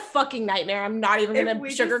 That's a fucking nightmare. I'm not even gonna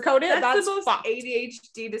sugarcoat it. That's the most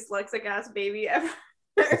ADHD dyslexic ass baby ever.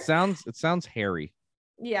 It sounds hairy.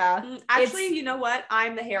 Yeah. Actually, you know what?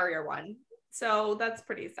 I'm the hairier one. So that's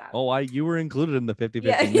pretty sad. Oh, you were included in the 50-50.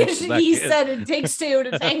 Yeah, he said it takes 2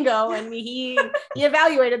 to tango, and he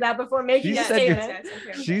evaluated that before making a statement.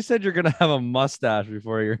 She said you're gonna have a mustache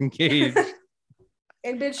before you're engaged.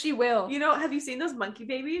 And bitch, she will. Have you seen those monkey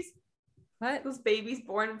babies? What? Those babies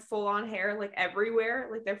born with full on hair like everywhere,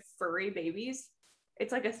 like they're furry babies.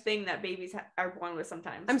 It's like a thing that babies are born with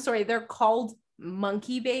sometimes. I'm sorry, they're called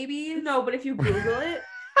monkey babies? No, but if you Google it,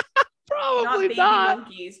 Probably not baby not.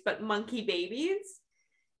 monkeys, but monkey babies.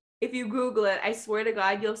 If you Google it, I swear to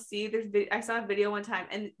God, you'll see. I saw a video one time,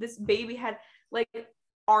 and this baby had like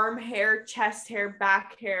arm hair, chest hair,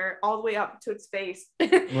 back hair, all the way up to its face.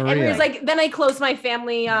 And it was like, then I closed my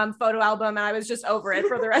family photo album, and I was just over it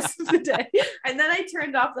for the rest of the day. And then I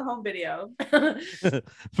turned off the home video.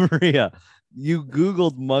 Maria, you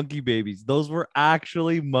Googled monkey babies. Those were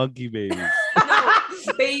actually monkey babies. No,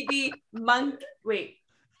 baby monkey. Wait.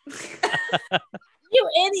 You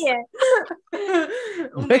idiot.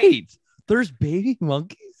 Wait, there's baby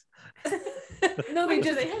monkeys? No,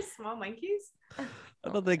 they have small monkeys. I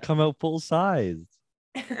thought they come out full size.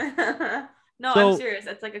 No, So- I'm serious.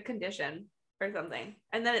 It's like a condition or something,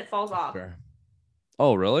 and then it falls off. Fair.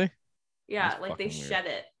 Oh, really? Yeah, That's like they fucking weird. shed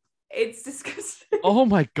it. It's disgusting. Oh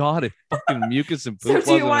my god! If fucking mucus and So poop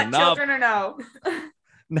do you wasn't want enough, children or no?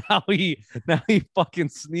 now he fucking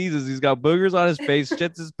sneezes. He's got boogers on his face,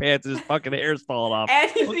 shits his pants, and his fucking hair's falling off. And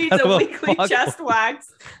he What needs kind a of a weekly fuck- chest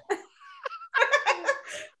wax.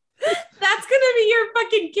 That's gonna be your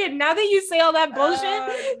fucking kid. Now that you say all that bullshit,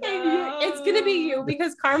 Oh, it's gonna be you,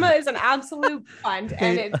 because karma is an absolute cunt,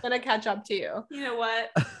 and Hey. it's gonna catch up to you. You know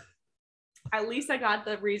what? At least I got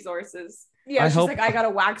the resources. Yeah, I she's hope- like, I got a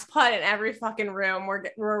wax pot in every fucking room.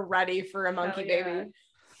 We're ready for a monkey Hell yeah. baby.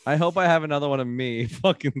 I hope I have another one of me.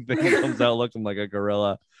 Fucking thing that comes out looking like a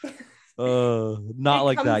gorilla. Not It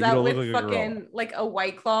like comes that. You out don't with look like a gorilla. fucking like a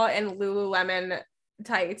White Claw and Lululemon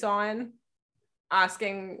tights on,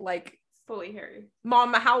 asking like, Fully hairy.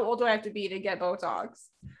 Mom, how old do I have to be to get Botox?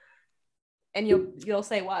 And you'll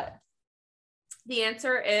say what? The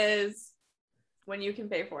answer is when you can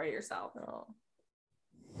pay for it yourself. Oh.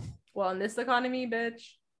 Well, in this economy, bitch,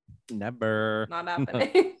 Never. not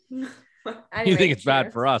happening. You think it's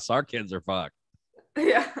bad for us? Our kids are fucked.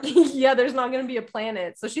 Yeah. Yeah, there's not going to be a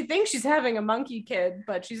planet. So she thinks she's having a monkey kid,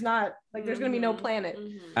 but she's not. Like, there's going to be no Mhm, planet.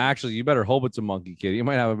 mhm. Actually, you better hope it's a monkey kid. You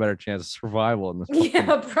might have a better chance of survival in this.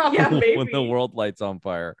 Yeah, probably. Yeah, maybe. when the world lights on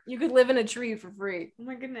fire. You could live in a tree for free. Oh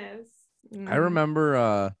my goodness. I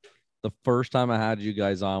remember the first time I had you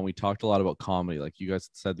guys on, we talked a lot about comedy. Like you guys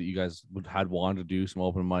said that you guys had wanted to do some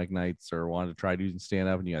open mic nights or wanted to try doing stand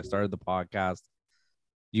up, and you guys started the podcast.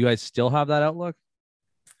 You guys still have that outlook?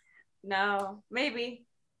 No, maybe.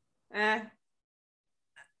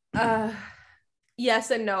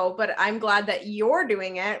 Yes and no, but I'm glad that you're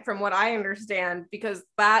doing it from what I understand, because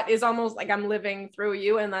that is almost like I'm living through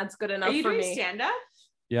you, and that's good enough Are you for doing me. stand up?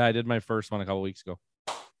 Yeah, I did my first one a couple weeks ago.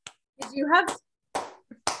 Did you have?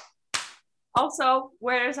 Also,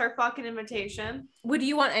 where's our fucking invitation? Would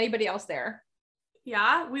you want anybody else there?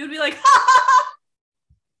 Yeah, we would be like,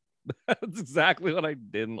 That's exactly what I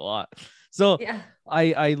didn't want. So Yeah.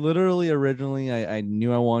 I literally originally I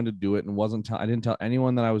knew I wanted to do it and I didn't tell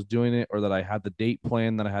anyone that I was doing it or that I had the date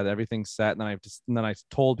planned, that I had everything set, and then I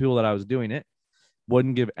told people that I was doing it.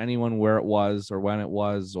 Wouldn't give anyone where it was or when it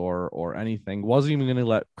was or anything. Wasn't even gonna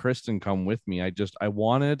let Kristen come with me. I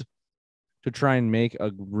wanted to try and make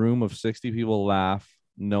a room of 60 people laugh,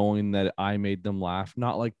 knowing that I made them laugh,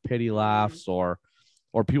 not like pity laughs or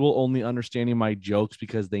people only understanding my jokes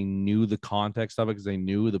because they knew the context of it, because they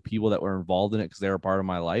knew the people that were involved in it, because they were part of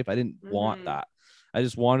my life. I didn't want Mhm. that. I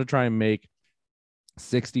just wanted to try and make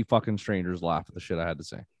 60 fucking strangers laugh at the shit I had to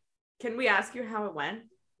say. can we ask you how it went?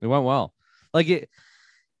 It went well.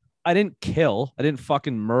 I didn't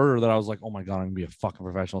fucking murder that. I was like, oh my God, I'm gonna be a fucking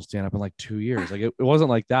professional stand-up in like 2 years. Like it wasn't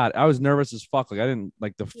like that. I was nervous as fuck. Like I didn't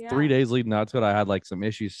like the Yeah. 3 days leading up to it. I had like some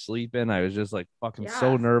issues sleeping. I was just like fucking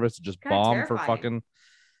so Yeah. nervous to just Kinda bomb for terrifying. fucking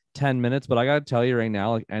 10 minutes. But I gotta tell you right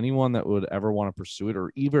now, like anyone that would ever want to pursue it,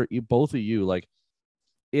 or either both of you, like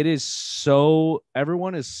it is so,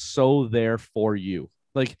 everyone is so there for you.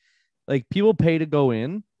 Like people pay to go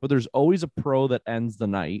in, but there's always a pro that ends the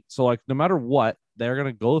night. So like no matter what, they're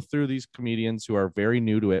gonna go through these comedians who are very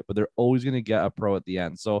new to it, but they're always gonna get a pro at the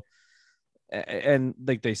end. So and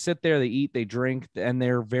like they sit there, they eat, they drink, and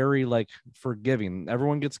they're very like forgiving.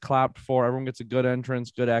 Everyone gets clapped for, everyone gets a good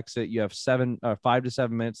entrance, good exit. You have 5 to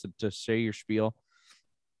 7 minutes to say your spiel.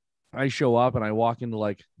 I show up and I walk into,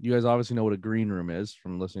 like, you guys obviously know what a green room is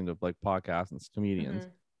from listening to like podcasts and comedians.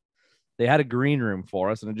 Mhm. They had a green room for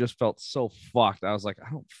us and it just felt so fucked. I was like,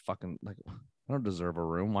 I don't deserve a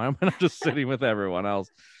room. Why am I not just sitting with everyone else?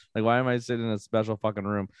 Like, why am I sitting in a special fucking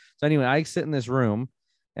room? So anyway, I sit in this room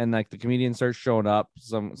and like the comedian starts showing up.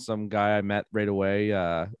 Some guy I met right away.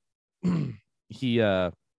 I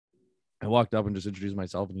walked up and just introduced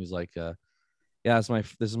myself and he's like, yeah,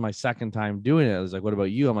 this is my second time doing it. I was like, what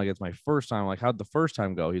about you? I'm like, it's my first time. I'm like, how'd the first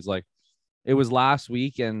time go? He's like, it was last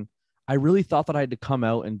week. And I really thought that I had to come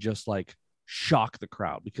out and just like shock the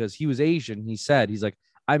crowd because he was Asian. He's like,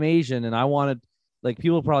 I'm Asian. And I wanted, like,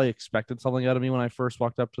 people probably expected something out of me when I first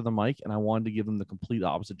walked up to the mic. And I wanted to give them the complete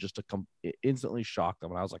opposite just to instantly shock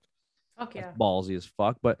them. And I was like, Fuck yeah. ballsy as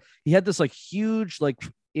fuck. But he had this like huge like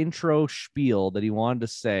intro spiel that he wanted to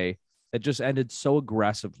say that just ended so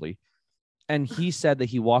aggressively. And he said that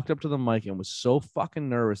he walked up to the mic and was so fucking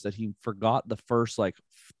nervous that he forgot the first like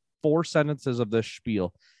 4 sentences of this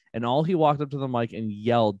spiel. And all he walked up to the mic and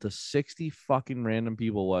yelled to 60 fucking random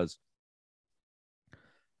people was,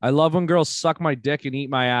 I love when girls suck my dick and eat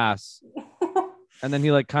my ass. And then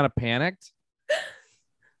he like kind of panicked.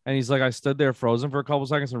 And he's like, I stood there frozen for a couple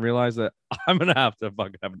seconds and realized that I'm going to have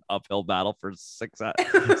fucking have an uphill battle for 6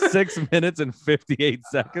 minutes and 58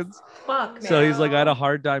 seconds. Fuck, so he's like, I had a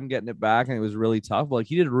hard time getting it back and it was really tough. But like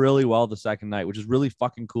he did really well the second night, which is really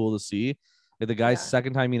fucking cool to see. Like the guy's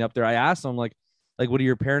second time being up there, I asked him like, what do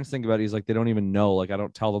your parents think about it? He's like, they don't even know. Like, I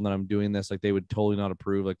don't tell them that I'm doing this. Like they would totally not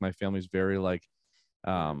approve. Like my family's very like,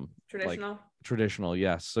 traditional.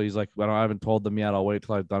 Yes. So he's like, I haven't told them yet. I'll wait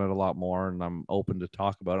till I've done it a lot more and I'm open to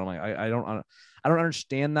talk about it. I'm like, I don't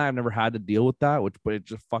understand that. I've never had to deal with that, but it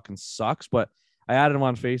just fucking sucks. But I added him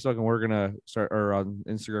on Facebook and we're going to start, or on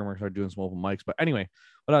Instagram, we're going to start doing some open mics. But anyway,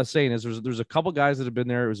 what I was saying is there's a couple guys that have been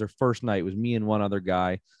there. It was their first night. It was me and one other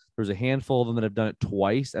guy. There's a handful of them that have done it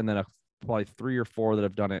twice. And then probably 3 or 4 that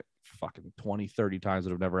have done it fucking 20, 30 times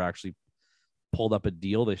that have never actually pulled up a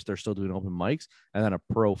deal. They're still doing open mics. And then a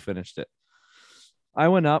pro finished it. I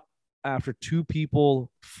went up after 2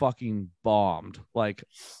 people fucking bombed. Like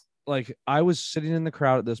I was sitting in the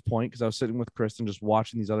crowd at this point because I was sitting with Kristen just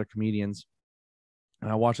watching these other comedians. And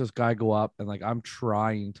I watched this guy go up and like I'm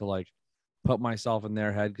trying to like put myself in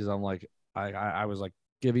their head because I'm like I was like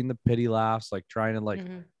giving the pity laughs, like trying to like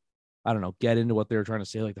I don't know, get into what they were trying to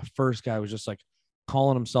say. Like the first guy was just like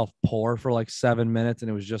calling himself poor for like 7 minutes and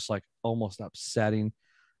it was just like almost upsetting.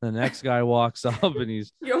 The next guy walks up and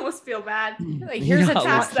he's you almost feel bad. Like, here's a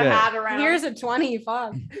pass the hat around. Here's a 20.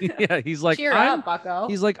 Fuck. Yeah, he's like, cheer up, bucko.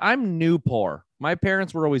 He's like, I'm new poor. My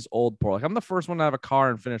parents were always old poor. Like I'm the first one to have a car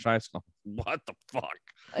and finish high school. What the fuck?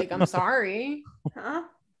 Like, I'm sorry. Huh?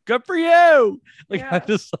 Good for you. Like Yeah. I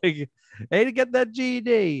just like, hey, to get that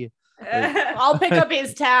GED. I'll pick up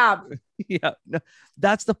his tab. Yeah, no,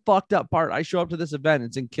 that's the fucked up part. I show up to this event.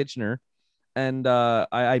 It's in Kitchener, and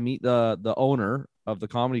I meet the owner of the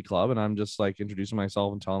comedy club, and I'm just like introducing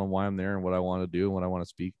myself and telling him why I'm there and what I want to do and what I want to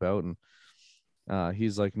speak about. And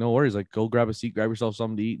he's like, no worries, like go grab a seat, grab yourself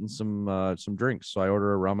something to eat and some drinks. So I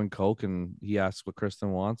order a rum and Coke, and he asks what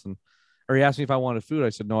Kristen wants, or he asked me if I wanted food. I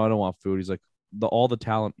said no, I don't want food. He's like, all the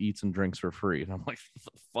talent eats and drinks for free. And I'm like,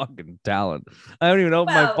 fucking talent. I haven't even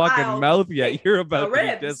opened my fucking mouth yet. You're about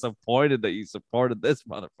to be disappointed that you supported this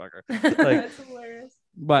motherfucker. Like, That's hilarious.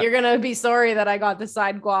 But you're gonna be sorry that I got the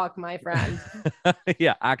side guac, my friend.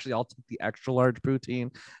 yeah, actually, I'll take the extra large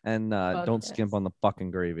poutine and don't skimp on the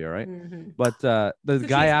fucking gravy. All right. But the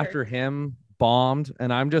guy after him bombed,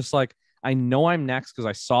 and I'm just like, I know I'm next because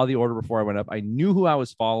I saw the order before I went up. I knew who I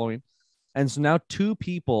was following, and so now 2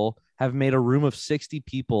 people have made a room of 60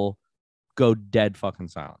 people go dead fucking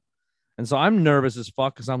silent. And so I'm nervous as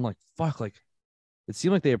fuck because I'm like, fuck, like it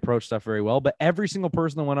seemed like they approached stuff very well, but every single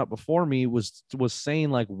person that went up before me was saying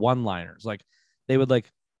like one-liners. Like they would like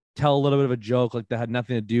tell a little bit of a joke, like that had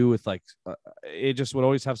nothing to do with like, it just would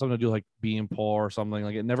always have something to do like being poor or something.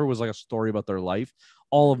 Like it never was like a story about their life.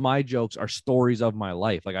 All of my jokes are stories of my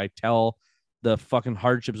life. Like I tell the fucking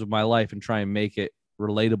hardships of my life and try and make it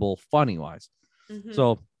relatable, funny wise.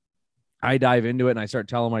 So I dive into it and I start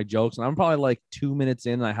telling my jokes, and I'm probably like 2 minutes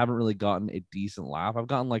in and I haven't really gotten a decent laugh. I've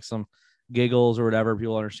gotten like some giggles or whatever.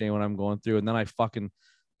 People understand what I'm going through. And then I fucking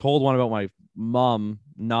told one about my mom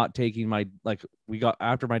not taking my, like we got,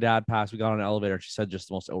 after my dad passed, we got on an elevator. She said just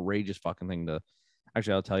the most outrageous fucking thing to,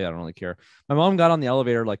 actually, I'll tell you, I don't really care. My mom got on the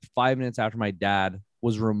elevator like 5 minutes after my dad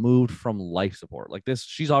was removed from life support. Like this,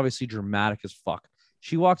 she's obviously dramatic as fuck.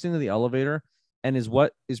 She walks into the elevator and is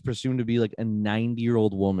what is presumed to be like a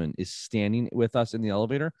 90-year-old woman is standing with us in the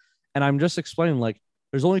elevator. And I'm just explaining, like,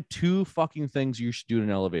 there's only 2 fucking things you should do in an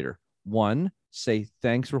elevator. 1, say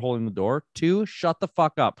thanks for holding the door. 2, shut the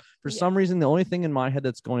fuck up. For some reason, the only thing in my head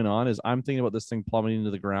that's going on is I'm thinking about this thing plummeting into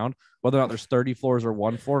the ground, whether or not there's 30 floors or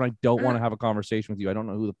 1 floor, and I don't want to have a conversation with you. I don't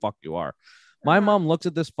know who the fuck you are. My mom looks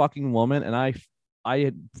at this fucking woman, and I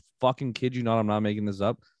fucking kid you not, I'm not making this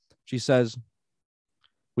up. She says,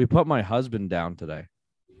 we put my husband down today.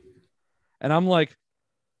 And I'm like,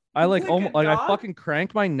 I like Like almost a like I dog? fucking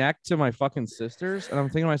cranked my neck to my fucking sisters, and I'm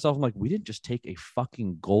thinking to myself, I'm like, we didn't just take a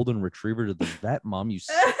fucking golden retriever to the vet, mom, you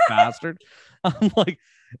sick bastard. I'm like,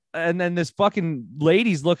 and then this fucking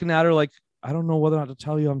lady's looking at her like, I don't know whether or not to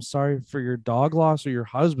tell you I'm sorry for your dog loss or your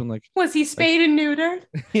husband. Like, Was he spayed and neutered?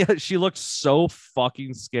 yeah, she looked so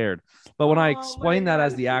fucking scared. But when I Oh my explained that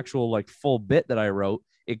as God. the actual like full bit that I wrote,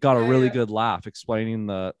 it got a Yeah, really yeah. good laugh explaining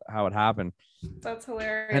how it happened. That's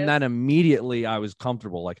hilarious. And then immediately I was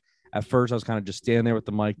comfortable. Like at first I was kind of just standing there with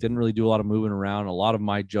the mic, didn't really do a lot of moving around. A lot of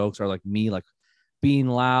my jokes are like me, like being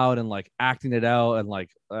loud and like acting it out and like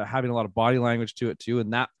having a lot of body language to it too.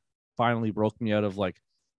 And that finally broke me out of like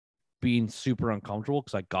being super uncomfortable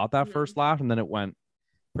because I got that first laugh and then it went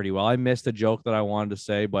pretty well. I missed a joke that I wanted to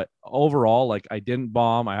say, but overall, like I didn't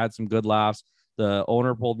bomb. I had some good laughs. The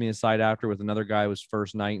owner pulled me aside after with another guy. It was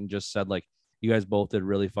first night and just said like, you guys both did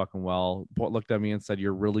really fucking well. Looked at me and said,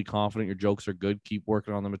 you're really confident. Your jokes are good. Keep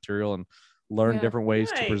working on the material and learn Yeah. different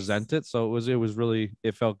ways to Nice. present it. So it was really,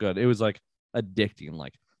 it felt good. It was like addicting.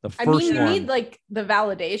 Like the I first mean, you one. need like the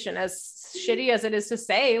validation, as shitty as it is to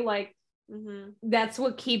say, like that's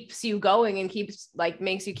what keeps you going and keeps like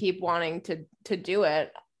makes you keep wanting to do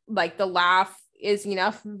it. Like the laugh is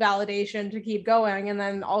enough validation to keep going. And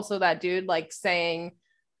then also that dude like saying,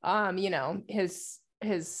 you know, his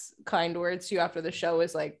kind words to you after the show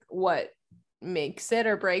is like what makes it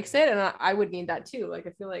or breaks it. And I would need that too. Like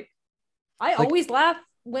I feel like I always laugh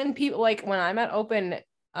when people like when I'm at open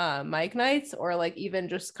mic nights or like even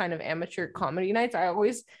just kind of amateur comedy nights, I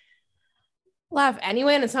always laugh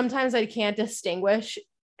anyway. And sometimes I can't distinguish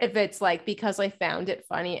if it's like because I found it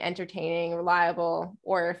funny, entertaining, reliable,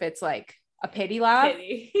 or if it's like a pity laugh.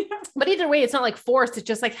 But either way, it's not like forced. It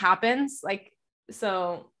just like happens. Like,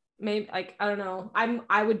 so maybe like, I don't know.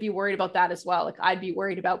 I would be worried about that as well. Like I'd be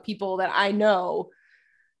worried about people that I know,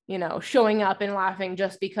 you know, showing up and laughing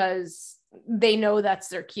just because they know that's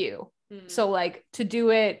their cue. So like to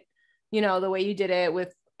do it, you know, the way you did it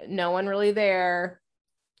with no one really there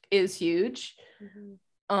is huge.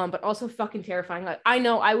 But also fucking terrifying. Like I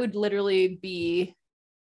know I would literally be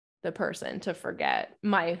the person to forget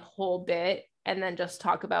my whole bit and then just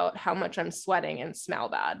talk about how much I'm sweating and smell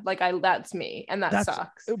bad. Like that's me, and that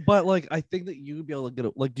sucks. But like I think that you would be able to get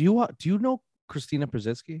it. Like, do you know Christina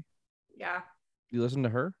Przitsky? Yeah. You listen to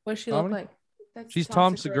her? What does she comedy? look like? She's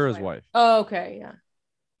Tom Segura's wife. Oh, okay, yeah.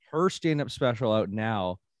 Her stand-up special out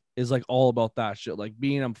now is like all about that shit, like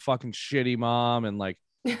being a fucking shitty mom and like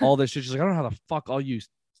all this shit. She's like, I don't know how the fuck all you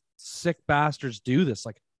sick bastards do this.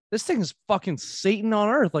 Like, this thing is fucking Satan on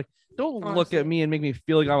earth. Like, don't look at me and make me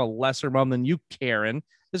feel like I'm a lesser mom than you, Karen.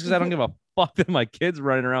 Just because I don't give a fuck that my kids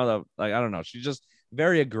running around with like, I don't know. She's just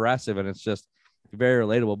very aggressive and it's just very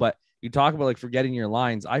relatable. But you talk about like forgetting your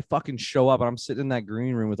lines. I fucking show up and I'm sitting in that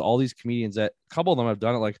green room with all these comedians that a couple of them have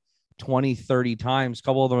done it like 20, 30 times. A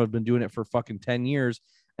couple of them have been doing it for fucking 10 years.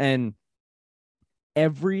 And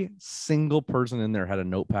every single person in there had a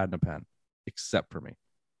notepad and a pen except for me.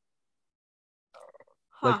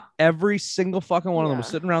 Like every single fucking one of them was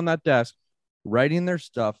sitting around that desk writing their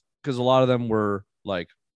stuff because a lot of them were like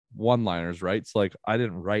one-liners, right? It's like I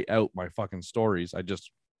didn't write out my fucking stories. I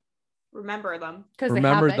just remember them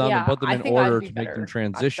and put them in order to make them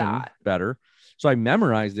transition better. So I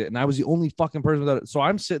memorized it and I was the only fucking person without it. So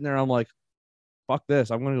I'm sitting there and I'm like, fuck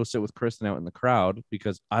this. I'm going to go sit with Kristen out in the crowd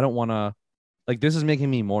because I don't want to, like, this is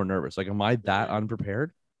making me more nervous. Like, am I that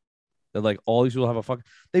unprepared? That like all these people have a fucking,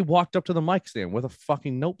 they walked up to the mic stand with a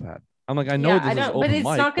fucking notepad. I'm like, I know this is open but it's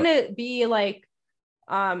mic, not going to be like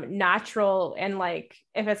natural. And like,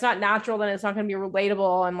 if it's not natural, then it's not going to be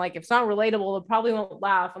relatable. And like, if it's not relatable, they probably won't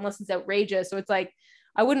laugh unless it's outrageous. So it's like,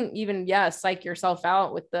 I wouldn't even, psych yourself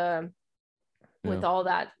out with all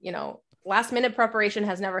that, you know, last minute preparation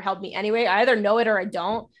has never helped me anyway. I either know it or I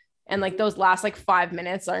don't. And like those last like 5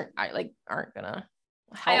 minutes aren't gonna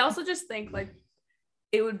help. I also just think like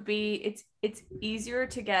it would be it's easier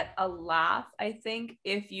to get a laugh, I think,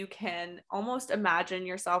 if you can almost imagine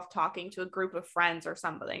yourself talking to a group of friends or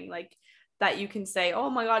something like that. You can say, oh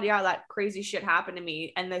my god, yeah, that crazy shit happened to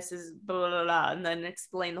me and this is blah blah blah, and then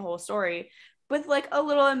explain the whole story with like a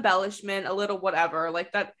little embellishment, a little whatever,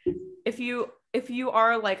 like that. If you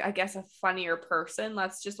are like, I guess, a funnier person,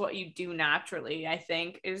 that's just what you do naturally, I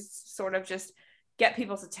think, is sort of just get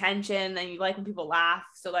people's attention, and you like when people laugh,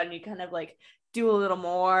 so then you kind of like do a little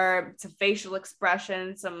more, some facial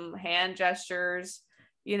expression, some hand gestures,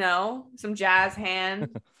 you know, some jazz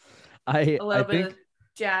hand. A little bit of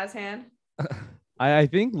jazz hand. I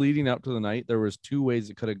think leading up to the night, there was two ways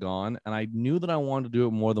it could have gone. And I knew that I wanted to do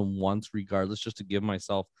it more than once, regardless, just to give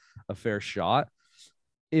myself a fair shot.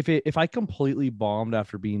 if I completely bombed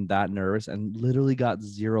after being that nervous and literally got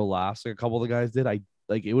 0 laughs, like a couple of the guys did,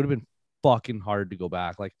 it would have been fucking hard to go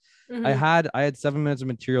back. Like I had 7 minutes of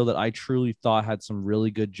material that I truly thought had some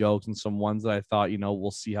really good jokes and some ones that I thought,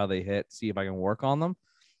 we'll see how they hit, see if I can work on them.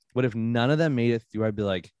 But if none of them made it through, I'd be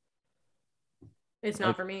like, it's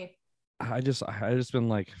not for me. I just been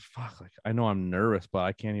like, fuck, like I know I'm nervous, but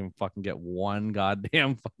I can't even fucking get one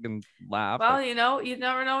goddamn fucking laugh. Well, you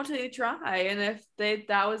never know until you try. And if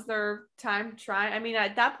that was their time trying, I mean,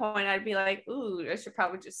 at that point, I'd be like, ooh, I should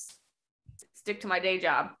probably just stick to my day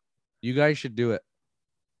job. You guys should do it.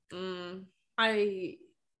 I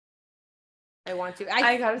want to.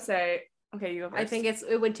 I gotta say, okay, you go first. I think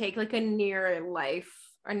it would take like a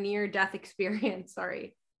near death experience.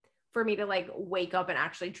 Sorry. For me to like wake up and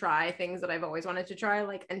actually try things that I've always wanted to try.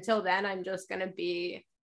 Like until then, I'm just going to be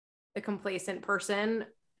the complacent person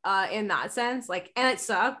in that sense. Like, and it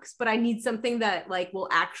sucks, but I need something that like will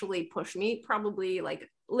actually push me, probably like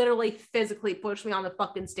literally physically push me on the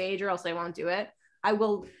fucking stage, or else I won't do it. I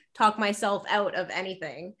will talk myself out of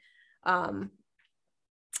anything. I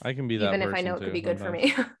can be that even if I know it could be good for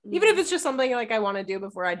me. Even if it's just something like I want to do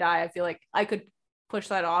before I die, I feel like I could push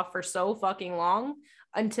that off for so fucking long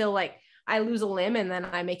until like I lose a limb and then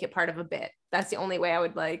I make it part of a bit. That's the only way I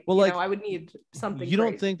would I would need something. You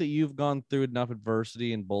don't think that you've gone through enough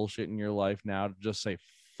adversity and bullshit in your life now to just say,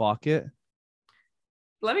 fuck it?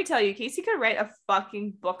 Let me tell you, Kasey could write a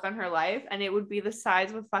fucking book on her life and it would be the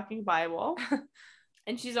size of a fucking Bible.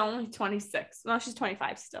 And she's only 26. No, she's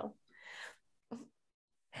 25 still.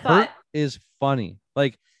 Hurt is funny.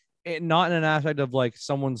 Like, not in an aspect of like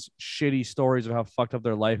someone's shitty stories of how fucked up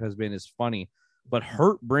their life has been is funny, but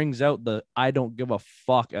hurt brings out the I don't give a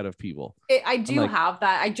fuck out of people. I do have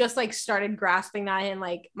that. I just like started grasping that in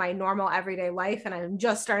like my normal everyday life, and I'm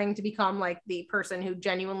just starting to become like the person who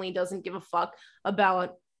genuinely doesn't give a fuck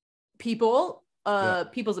about people,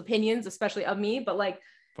 people's opinions, especially of me. But like,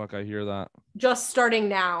 fuck, I hear that. Just starting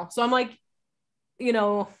now, so I'm like,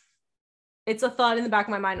 it's a thought in the back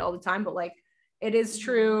of my mind all the time, but like, it is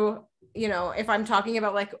true. If I'm talking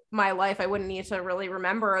about like my life, I wouldn't need to really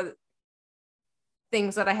remember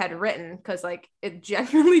things that I had written, because like it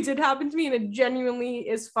genuinely did happen to me and it genuinely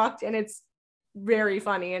is fucked and it's very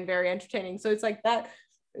funny and very entertaining. So it's like that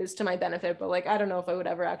is to my benefit, but like I don't know if I would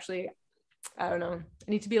ever actually, I don't know.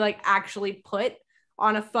 I need to be like actually put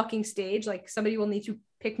on a fucking stage. Like somebody will need to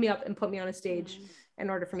pick me up and put me on a stage in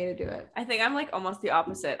order for me to do it. I think I'm like almost the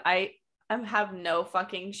opposite. I have no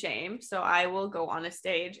fucking shame, so I will go on a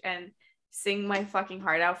stage and sing my fucking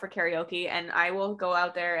heart out for karaoke, and I will go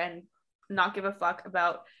out there and not give a fuck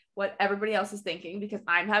about what everybody else is thinking because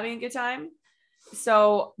I'm having a good time.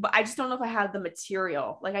 So, but I just don't know if I have the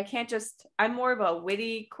material. Like I can't just, I'm more of a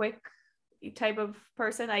witty, quick type of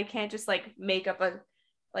person. I can't just like make up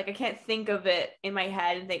I can't think of it in my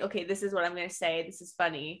head and think, okay, this is what I'm going to say. This is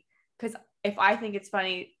funny. Because if I think it's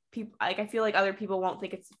funny, people, like, I feel like other people won't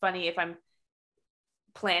think it's funny if I'm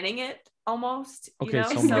planning it almost. Okay,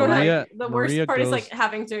 so Maria, the worst part is like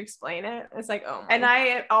having to explain it. It's like, oh my. And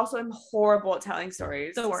I also am horrible at telling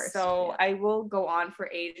stories. The worst. So I will go on for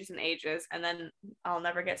ages and ages, and then I'll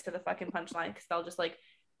never get to the fucking punchline because I'll just like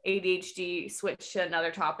ADHD switch to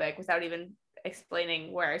another topic without even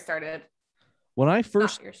explaining where I started. When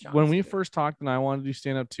we first talked and I wanted to do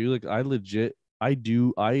stand up too, like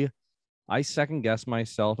I second guess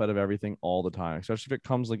myself out of everything all the time, especially if it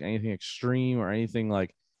comes like anything extreme or anything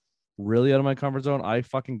like really out of my comfort zone. I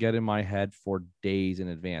fucking get in my head for days in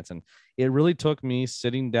advance. And it really took me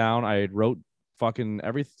sitting down. I wrote fucking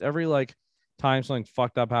every like time something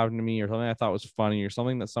fucked up happened to me or something I thought was funny or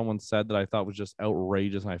something that someone said that I thought was just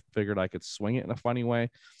outrageous. And I figured I could swing it in a funny way.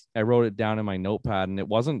 I wrote it down in my notepad, and it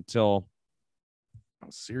wasn't until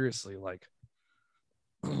seriously like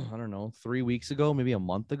I don't know, 3 weeks ago, maybe a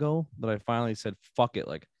month ago, that I finally said, fuck it.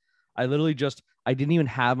 Like I didn't even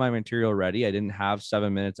have my material ready. I didn't have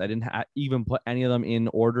 7 minutes. I didn't even put any of them in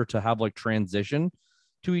order to have like transition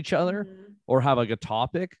to each other or have like a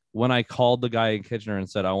topic when I called the guy in Kitchener and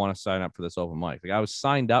said, I want to sign up for this open mic. Like I was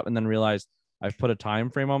signed up and then realized I've put a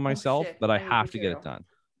time frame on myself that I have to get it done.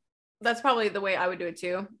 That's probably the way I would do it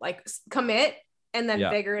too. Like commit and then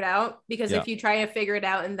figure it out, because if you try to figure it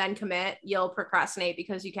out and then commit, you'll procrastinate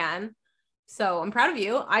because you can. So I'm proud of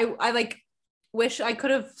you. I like wish I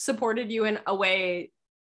could have supported you in a way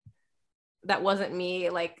that wasn't me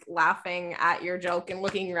like laughing at your joke and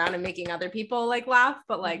looking around and making other people like laugh.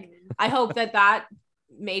 But like, I hope that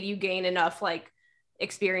made you gain enough like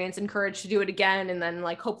experience and courage to do it again. And then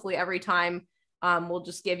like, hopefully every time we'll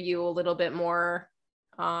just give you a little bit more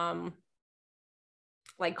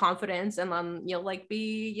like confidence, and then you'll like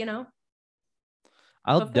be,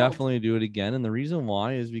 I'll fulfilled. definitely do it again. And the reason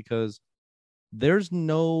why is because there's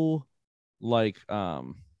no like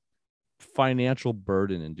financial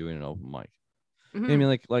burden in doing an open mic. You know what I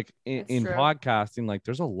mean, like in true. podcasting, like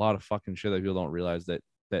there's a lot of fucking shit that people don't realize that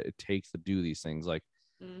it takes to do these things. Like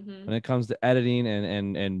when it comes to editing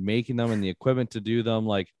and making them and the equipment to do them,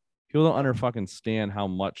 like people don't understand how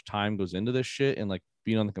much time goes into this shit, and like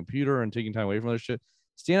being on the computer and taking time away from this shit.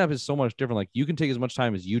 Stand up is so much different. Like you can take as much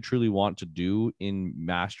time as you truly want to do in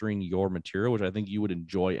mastering your material, which I think you would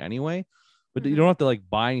enjoy anyway. But you don't have to like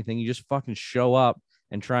buy anything. You just fucking show up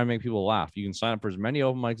and try and make people laugh. You can sign up for as many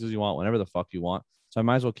open mics as you want, whenever the fuck you want. So I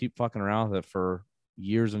might as well keep fucking around with it for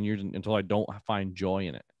years and years until I don't find joy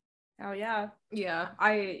in it. Oh yeah.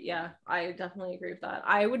 I definitely agree with that.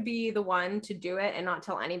 I would be the one to do it and not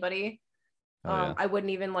tell anybody. I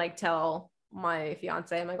wouldn't even like tell my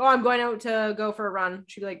fiance. I'm like, oh, I'm going out to go for a run.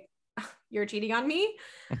 She'd be like, you're cheating on me.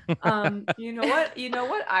 You know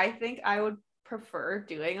what I think I would prefer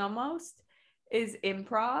doing almost is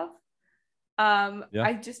improv.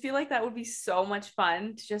 I just feel like that would be so much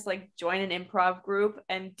fun to just like join an improv group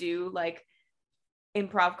and do like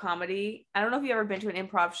improv comedy. I don't know if you've ever been to an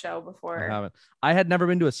improv show before. I haven't. I had never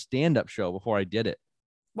been to a stand-up show before I did it.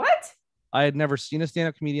 What? I had never seen a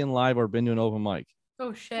stand-up comedian live or been to an open mic.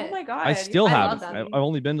 Oh shit. Oh my god. I still haven't. love that. I've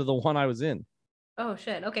only been to the one I was in. Oh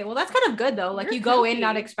shit. Okay, well that's kind of good though. Like You're you go in kooky.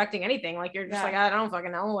 not expecting anything. Like you're just like, I don't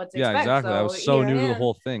fucking know what to Yeah, expect. exactly. So I was so here new I to the am.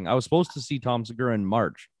 whole thing. I was supposed to see Tom Segura in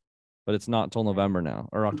March, but it's not until November now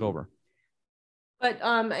or October. But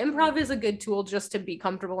improv is a good tool just to be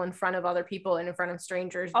comfortable in front of other people and in front of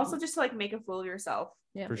strangers. Also just to like make a fool of yourself.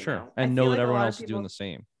 Yeah, For sure. I And feel know like that a everyone lot else of is doing people- the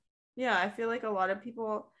same. Yeah, I feel like a lot of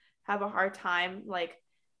people have a hard time like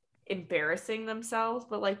embarrassing themselves,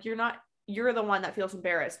 but like you're the one that feels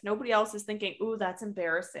embarrassed. Nobody else is thinking, ooh, that's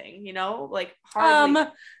embarrassing, you know? Like hardly.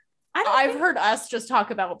 I've heard us just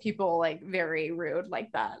talk about people like very rude like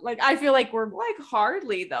that. Like I feel like we're like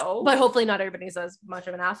hardly though. but hopefully not everybody's as much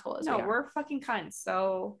of an asshole as no, we are. we're fucking cunts.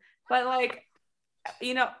 So, but like,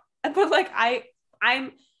 you know, but like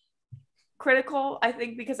I'm critical, I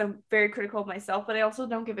think, because I'm very critical of myself, but I also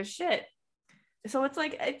don't give a shit. So it's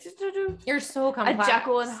like it's just You're so a complex.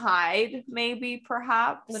 Jekyll and Hyde, maybe,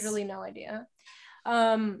 perhaps. Literally no idea.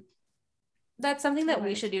 That's something that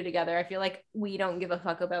we should do together. I feel like we don't give a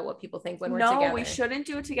fuck about what people think when we're together. No, we shouldn't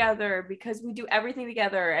do it together because we do everything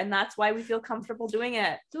together, and that's why we feel comfortable doing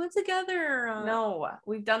it. Do it together. No,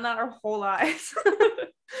 we've done that our whole lives.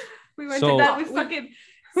 We went So- to that. We fucking.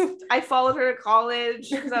 I followed her to college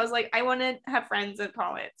because I was like, I want to have friends at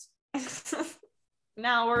college.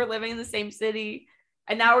 Now we're living in the same city,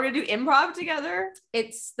 and now we're gonna do improv together.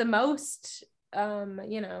 It's the most,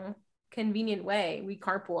 convenient way. We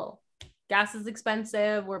carpool. Gas is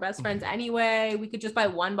expensive. We're best friends anyway. We could just buy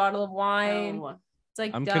one bottle of wine. Oh. It's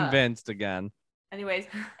like I'm duh. convinced again. Anyways,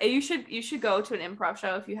 you should go to an improv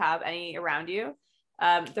show if you have any around you.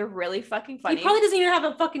 They're really fucking funny. He probably doesn't even have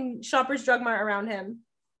a fucking Shoppers Drug Mart around him.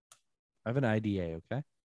 I have an IDA, okay?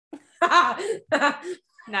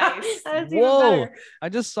 Nice. That's even Whoa. better. I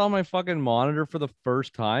just saw my fucking monitor for the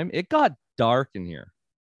first time. It got dark in here.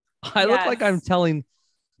 I look like I'm Yes. telling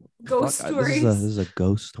Ghost Fuck, stories. This is a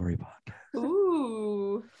ghost story podcast.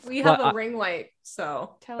 Ooh. We have But a ring light,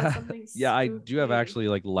 so Tell us something. Yeah, I do have spooky. actually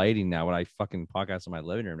like lighting now when I fucking podcast in my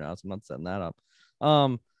living room now, so I'm not setting that up.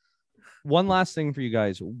 One last thing for you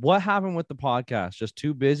guys. What happened with the podcast? Just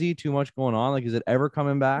too busy, too much going on? Like, is it ever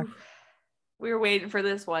coming back? We were waiting for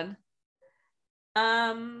this one.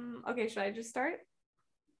 Okay, should I just start?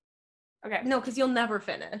 Okay. no, because you'll never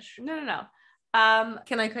finish. No.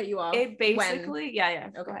 Can I cut you off? It basically, yeah.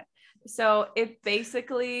 Okay. Go ahead. So it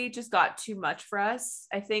basically just got too much for us.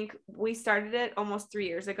 I think we started it almost 3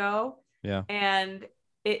 years ago. Yeah. And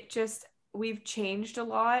we've changed a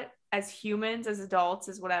lot as humans, as adults,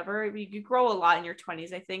 as whatever. You grow a lot in your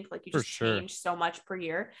 20s, I think. Like you For just sure. change so much per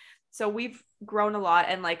year. So we've grown a lot.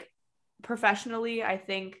 And like professionally, I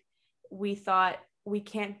think we thought we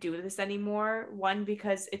can't do this anymore. One,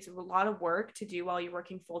 because it's a lot of work to do while you're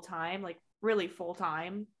working full time, like really full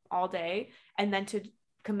time all day. And then to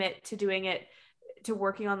commit to doing it, to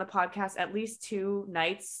working on the podcast at least 2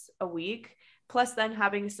 nights a week, plus then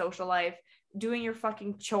having a social life, doing your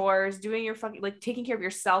fucking chores, doing your fucking like taking care of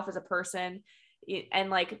yourself as a person,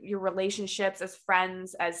 and like your relationships as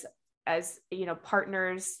friends, as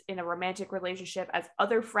partners in a romantic relationship, as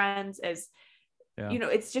other friends, as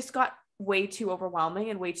it's just got way too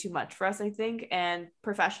overwhelming and way too much for us, I think. And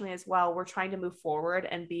professionally as well, we're trying to move forward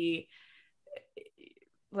and be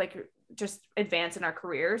like just advance in our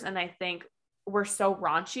careers. And I think we're so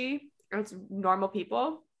raunchy as normal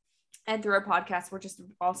people And through our podcast, we're just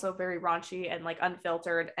also very raunchy and like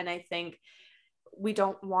unfiltered. And I think we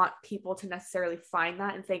don't want people to necessarily find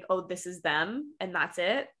that and think, oh, this is them and that's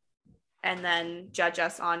it. And then judge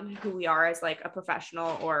us on who we are as like a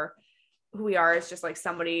professional or who we are as just like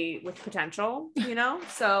somebody with potential, you know?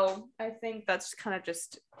 So I think that's kind of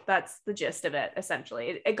just, that's the gist of it.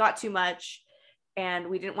 Essentially, it got too much and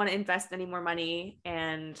we didn't want to invest any more money.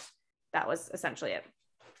 And that was essentially it.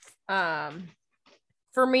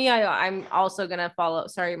 For me, I'm also going to follow.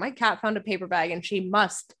 Sorry, my cat found a paper bag and she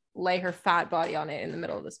must lay her fat body on it in the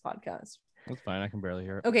middle of this podcast. That's fine. I can barely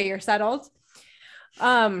hear it. Okay, you're settled.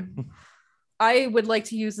 I would like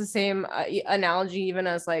to use the same analogy, even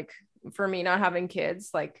as like for me not having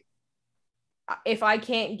kids. Like, if I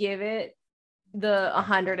can't give it the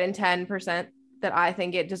 110% that I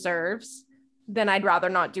think it deserves, then I'd rather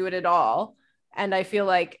not do it at all. And I feel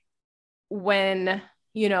like when,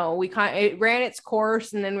 you know, it ran its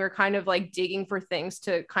course and then we were kind of like digging for things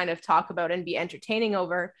to kind of talk about and be entertaining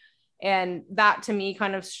over. And that to me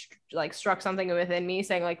kind of struck something within me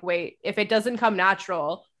saying like, wait, if it doesn't come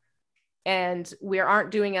natural and we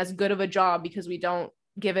aren't doing as good of a job because we don't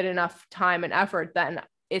give it enough time and effort, then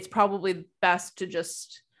it's probably best to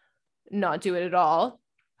just not do it at all.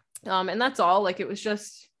 And that's all. Like, it was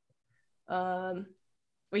just,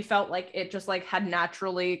 we felt like it just like had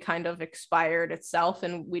naturally kind of expired itself,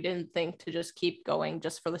 and we didn't think to just keep going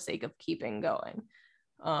just for the sake of keeping going.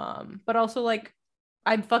 But also like,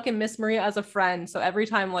 I'd fucking miss Maria as a friend. So every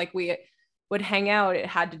time like we would hang out, it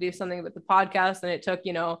had to do something with the podcast, and it took,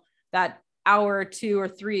 you know, that hour or 2 or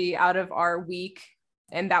 3 out of our week.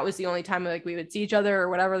 And that was the only time like we would see each other or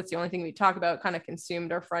whatever. That's the only thing we talk about. Kind of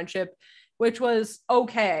consumed our friendship, which was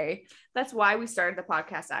okay. That's why we started the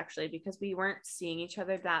podcast, actually, because we weren't seeing each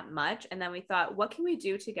other that much. And then we thought, what can we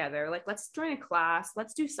do together? Like, let's join a class.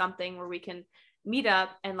 Let's do something where we can meet up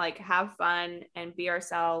and like have fun and be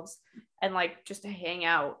ourselves and like just hang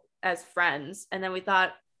out as friends. And then we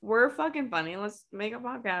thought, we're fucking funny. Let's make a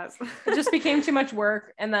podcast. It just became too much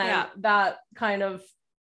work. And then that kind of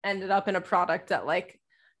ended up in a product that like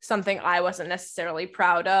something I wasn't necessarily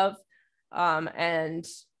proud of. And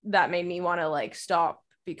that made me want to like stop,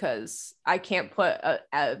 because I can't put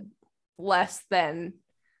a less than,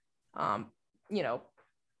 you know,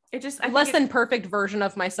 less than perfect version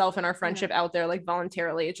of myself and our friendship out there, like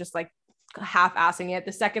voluntarily. It's just like half-assing it.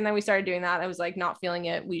 The second that we started doing that, I was like not feeling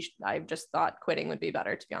it. I just thought quitting would be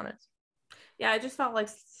better, to be honest. Yeah, I just felt like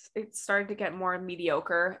it started to get more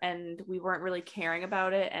mediocre and we weren't really caring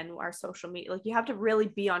about it. And our social media, like, you have to really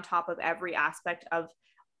be on top of every aspect of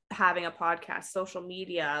having a podcast, social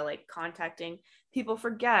media, like contacting people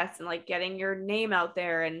for guests and like getting your name out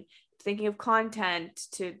there and thinking of content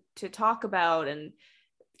to talk about and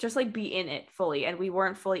just like be in it fully. And we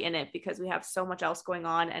weren't fully in it because we have so much else going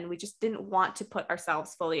on, and we just didn't want to put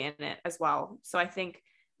ourselves fully in it as well. So I think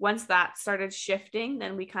once that started shifting,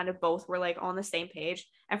 then we kind of both were like on the same page.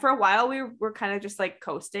 And for a while we were kind of just like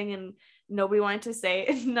coasting, and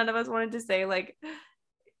none of us wanted to say like,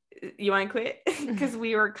 you want to quit? Because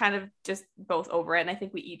we were kind of just both over it. And I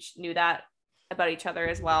think we each knew that about each other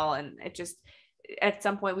as well. And it just, at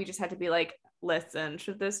some point we just had to be like, listen,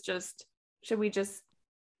 should we just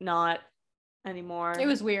not anymore? It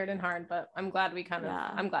was weird and hard, but I'm glad we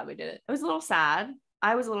I'm glad we did it. It was a little sad.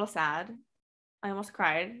 I was a little sad. I almost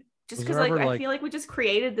cried just because like I feel like we just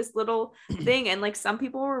created this little thing, and like some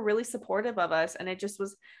people were really supportive of us, and it just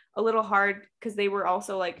was a little hard because they were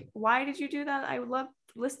also like, why did you do that? I love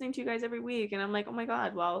listening to you guys every week. And I'm like, oh my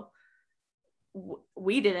god, well,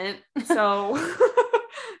 we didn't, so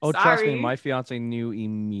oh, sorry. Trust me, my fiance knew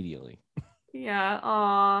immediately. Yeah.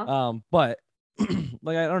 But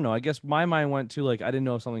like, I don't know, I guess my mind went to like, I didn't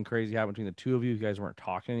know if something crazy happened between the two of you. You guys weren't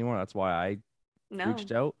talking anymore. That's why I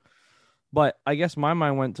reached out. But I guess my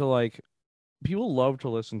mind went to like, people love to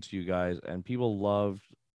listen to you guys, and people loved,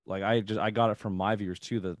 like, I got it from my viewers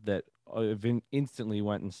too, that instantly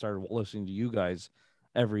went and started listening to you guys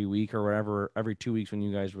every week or whatever, every 2 weeks when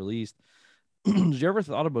you guys released. Did you ever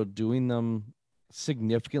thought about doing them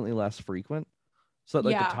significantly less frequent, so that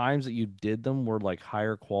like the times that you did them were like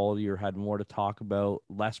higher quality or had more to talk about,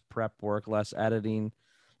 less prep work, less editing,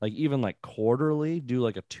 like even like quarterly, do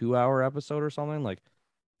like a 2-hour episode or something? Like,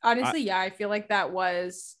 honestly, I feel like that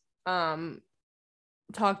was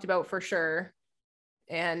talked about for sure.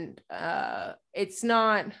 And it's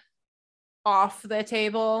not off the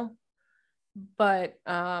table, but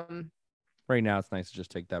right now it's nice to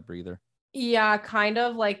just take that breather. Yeah, kind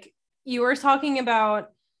of. Like, you were talking about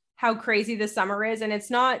how crazy the summer is, and it's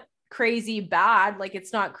not crazy bad. Like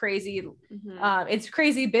it's not crazy. It's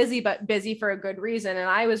crazy busy, but busy for a good reason. And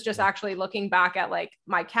I was just actually looking back at like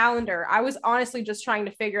my calendar. I was honestly just trying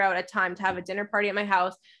to figure out a time to have a dinner party at my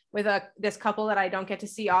house with this couple that I don't get to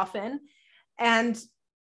see often. And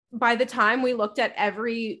by the time we looked at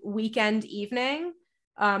every weekend evening,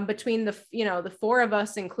 between the four of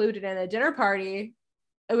us included in a dinner party,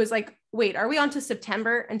 it was like, wait, are we on to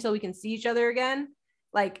September until we can see each other again?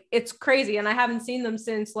 Like, it's crazy. And I haven't seen them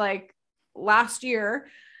since like last year.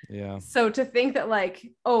 Yeah. So to think that like,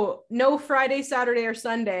 oh, no Friday, Saturday, or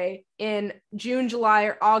Sunday in June, July,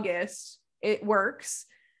 or August, it works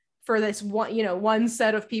for this one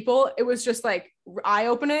set of people. It was just like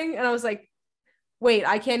eye-opening. And I was like, wait,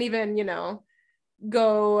 I can't even,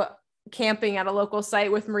 go camping at a local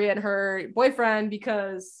site with Maria and her boyfriend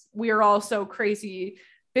because we are all so crazy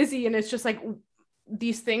busy. And it's just like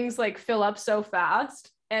these things like fill up so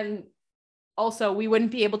fast. And also we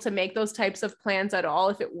wouldn't be able to make those types of plans at all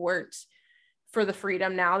if it weren't for the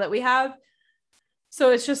freedom now that we have.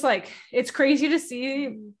 So it's just like, it's crazy to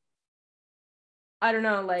see, I don't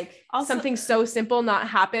know, like also, something so simple not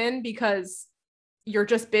happen because you're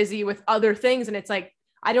just busy with other things. And it's like,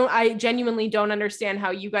 I genuinely don't understand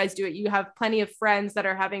how you guys do it. You have plenty of friends that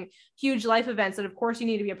are having huge life events that of course you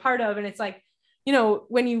need to be a part of. And it's like,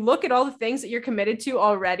 when you look at all the things that you're committed to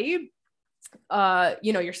already,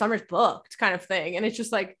 your summer's booked kind of thing. And it's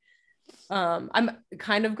just like, I'm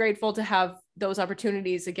kind of grateful to have those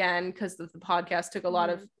opportunities again, because the podcast took a lot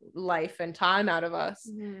of life and time out of us.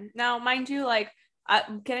 Now, mind you, like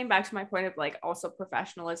getting back to my point of like also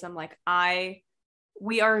professionalism, like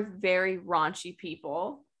we are very raunchy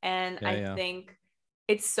people. And I think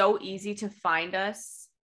it's so easy to find us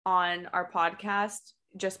on our podcast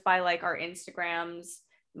just by like our Instagrams,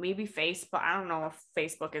 maybe Facebook. I don't know if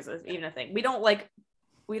Facebook is even a thing. We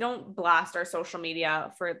don't blast our social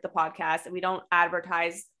media for the podcast, and we don't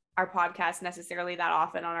advertise our podcast necessarily that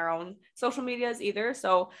often on our own social medias either.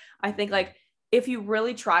 So I think like if you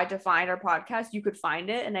really tried to find our podcast, you could find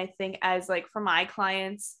it. And I think as like for my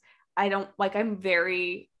clients, I'm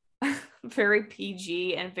very, very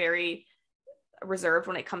PG and very reserved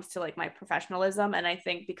when it comes to like my professionalism. And I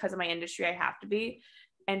think because of my industry, I have to be.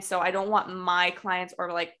 And so I don't want my clients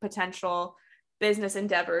or like potential business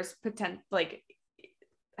endeavors, like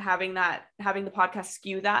having the podcast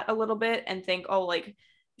skew that a little bit and think, oh, like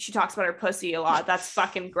she talks about her pussy a lot. That's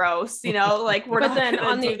fucking gross. Like we're not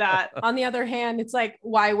gonna do that. On the other hand, it's like,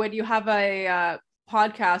 why would you have a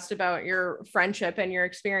podcast about your friendship and your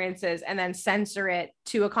experiences and then censor it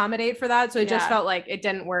to accommodate for that? So it just felt like it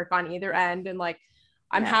didn't work on either end. And like,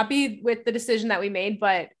 I'm happy with the decision that we made,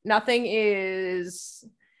 but nothing is,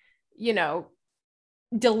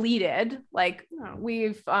 deleted. Like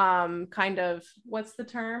we've kind of, what's the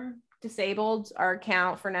term? Disabled our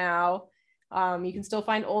account for now. You can still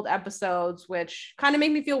find old episodes, which kind of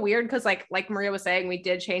made me feel weird because like Maria was saying, we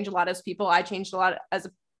did change a lot as people. I changed a lot as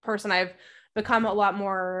a person. I've become a lot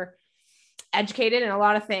more educated in a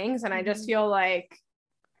lot of things. And I just feel like,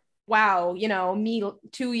 wow, me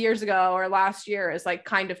 2 years ago or last year is like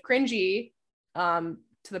kind of cringy to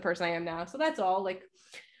the person I am now. So that's all. Like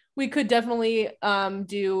we could definitely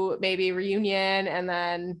do maybe a reunion and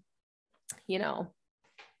then,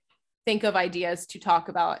 think of ideas to talk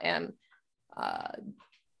about and,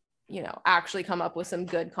 actually come up with some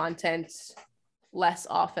good content less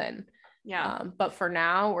often. Yeah. But for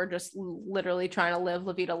now, we're just literally trying to live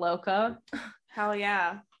La Vida Loca. Hell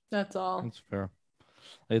yeah. That's all. That's fair.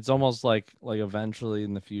 It's almost like eventually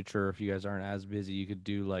in the future, if you guys aren't as busy, you could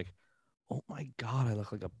do like, oh my God, I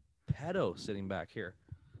look like a pedo sitting back here.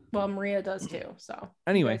 Well, Maria does too. So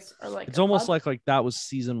anyway, it's almost like that was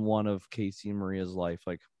season 1 of Kasey and Maria's life.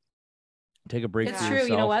 Like take a break. It's for true. yourself.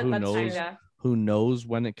 You know what? Who knows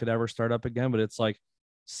when it could ever start up again? But it's like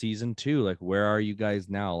season 2. Like, where are you guys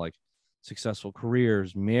now? Like successful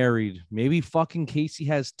careers, married, maybe fucking Kasey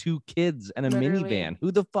has 2 kids and a minivan.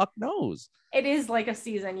 Who the fuck knows? It is like a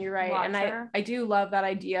season. You're right. And I do love that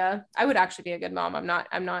idea. I would actually be a good mom.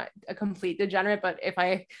 I'm not a complete degenerate, but if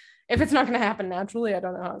it's not going to happen naturally, I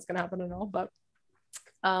don't know how it's going to happen at all, but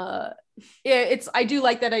I do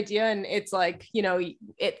like that idea. And it's like,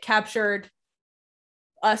 it captured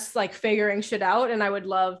us like figuring shit out. And I would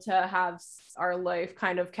love to have our life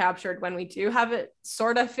kind of captured when we do have it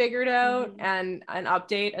sort of figured out and an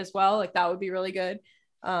update as well. Like that would be really good.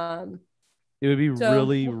 It would be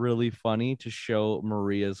really, really funny to show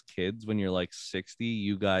Maria's kids when you're like 60,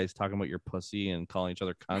 you guys talking about your pussy and calling each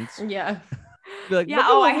other cunts. Yeah. Be like, yeah.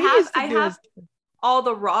 all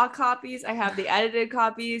the raw copies. I have the edited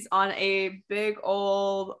copies on a big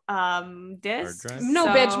old disc. No,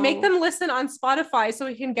 bitch, make them listen on Spotify so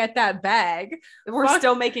we can get that bag. We're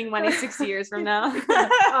still making money 60 years from now.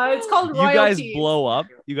 It's called royalties. You guys blow up.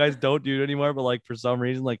 You guys don't do it anymore, but like for some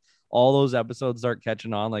reason, like all those episodes start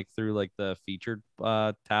catching on like through like the featured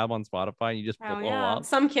tab on Spotify, and you just blow up.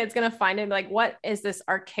 Some kid's gonna find it like, what is this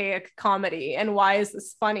archaic comedy and why is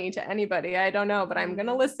this funny to anybody? I don't know, but I'm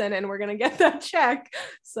gonna listen and we're gonna get that check.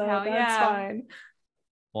 So that's fine.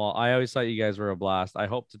 Well, I always thought you guys were a blast. I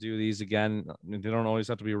hope to do these again. They don't always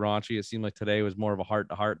have to be raunchy. It seemed like today was more of a heart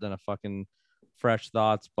to heart than a fucking fresh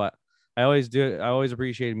thoughts, but I always do. I always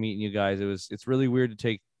appreciated meeting you guys. It's really weird to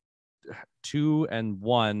take 2 and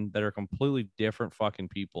 1 that are completely different fucking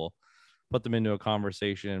people, put them into a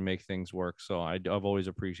conversation and make things work. So I've always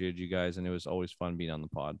appreciated you guys, and it was always fun being on the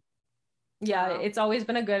pod. Yeah, it's always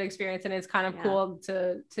been a good experience, and it's kind of cool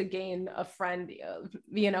to gain a friend,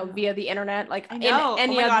 via the internet. Like I know.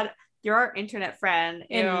 God, you're our internet friend.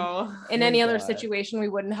 In any other situation, we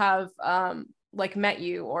wouldn't have like met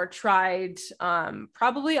you or tried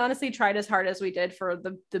probably honestly tried as hard as we did for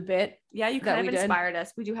the bit. Yeah, you kind of inspired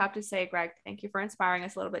us. We do have to say, Greg, thank you for inspiring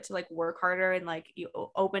us a little bit to like work harder, and like you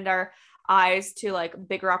opened our eyes to like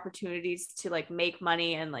bigger opportunities to like make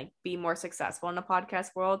money and like be more successful in the podcast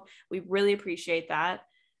world. We really appreciate that.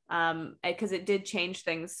 Because it did change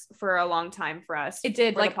things for a long time for us. It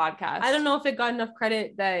did, like the podcast. I don't know if it got enough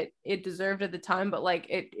credit that it deserved at the time, but like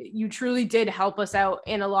you truly did help us out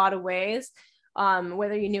in a lot of ways.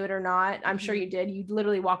 Whether you knew it or not, I'm sure you did. You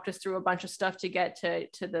literally walked us through a bunch of stuff to get to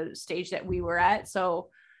the stage that we were at. So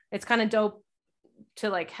it's kind of dope to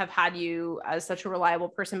like have had you as such a reliable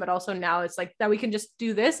person, but also now it's like that we can just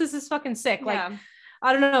do this. This is fucking sick. Yeah. Like,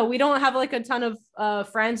 I don't know. We don't have like a ton of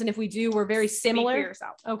friends. And if we do, we're very similar. Speak for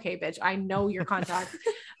yourself. Okay, bitch. I know your contact.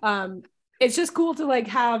 It's just cool to like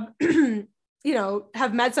have,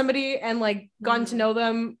 have met somebody and like gotten to know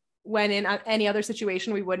them when in any other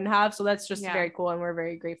situation we wouldn't have. So that's just very cool. And we're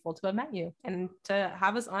very grateful to have met you and to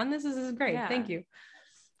have us on this. This is great. Yeah. Thank you.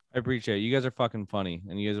 I appreciate it. You guys are fucking funny,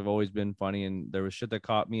 and you guys have always been funny. And there was shit that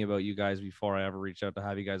caught me about you guys before I ever reached out to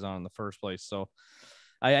have you guys on in the first place. So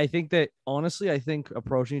I think that honestly,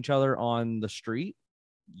 approaching each other on the street,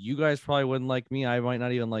 you guys probably wouldn't like me. I might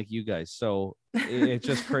not even like you guys. So it's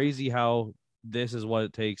just crazy how this is what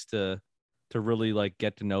it takes to really like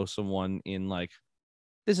get to know someone in like,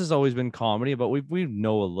 this has always been comedy, but we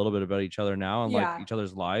know a little bit about each other now and like each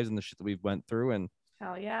other's lives and the shit that we've went through. And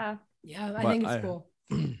hell yeah. Yeah, I think it's cool.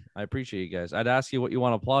 I appreciate you guys. I'd ask you what you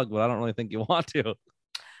want to plug, but I don't really think you want to.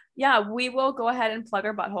 Yeah, we will go ahead and plug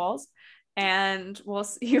our buttholes. And we'll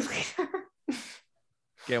see you later.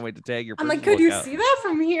 Can't wait to tag your. I'm like, could you see that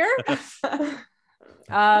from here?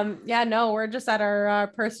 No, we're just at our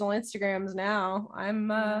personal Instagrams now.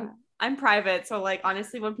 I'm private, so like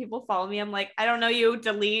honestly, when people follow me, I'm like, I don't know you.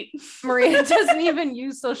 Delete. Maria doesn't even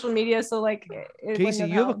use social media, so like, Kasey,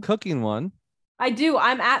 you have a cooking one. I do.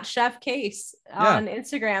 I'm at Chef Case on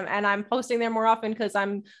Instagram, and I'm posting there more often because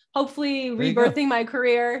I'm hopefully rebirthing my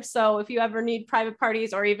career. So if you ever need private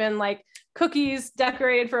parties or even like cookies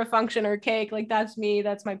decorated for a function or cake, like that's me.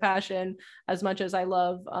 That's my passion. As much as I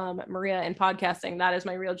love Maria and podcasting, that is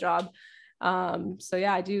my real job. So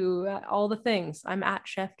yeah, I do all the things. I'm at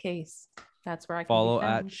Chef Case. That's where I can follow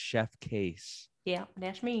at Chef Case. Yeah,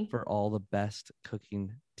 that's me for all the best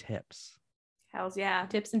cooking tips. Hells yeah,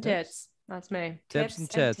 tips and tits. That's me. Tips and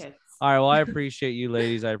tits. All right. Well, I appreciate you,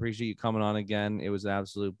 ladies. I appreciate you coming on again. It was an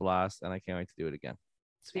absolute blast, and I can't wait to do it again.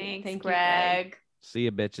 Sweet. Thanks, Greg. See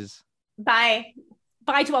you, bitches. Bye.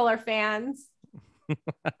 Bye to all our fans.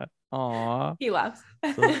 Aw. He laughs.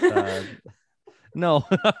 So sad. No,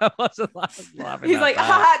 I wasn't laughing. He's like,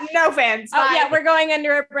 no fans. Oh, yeah, we're going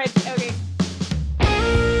under a bridge. Okay.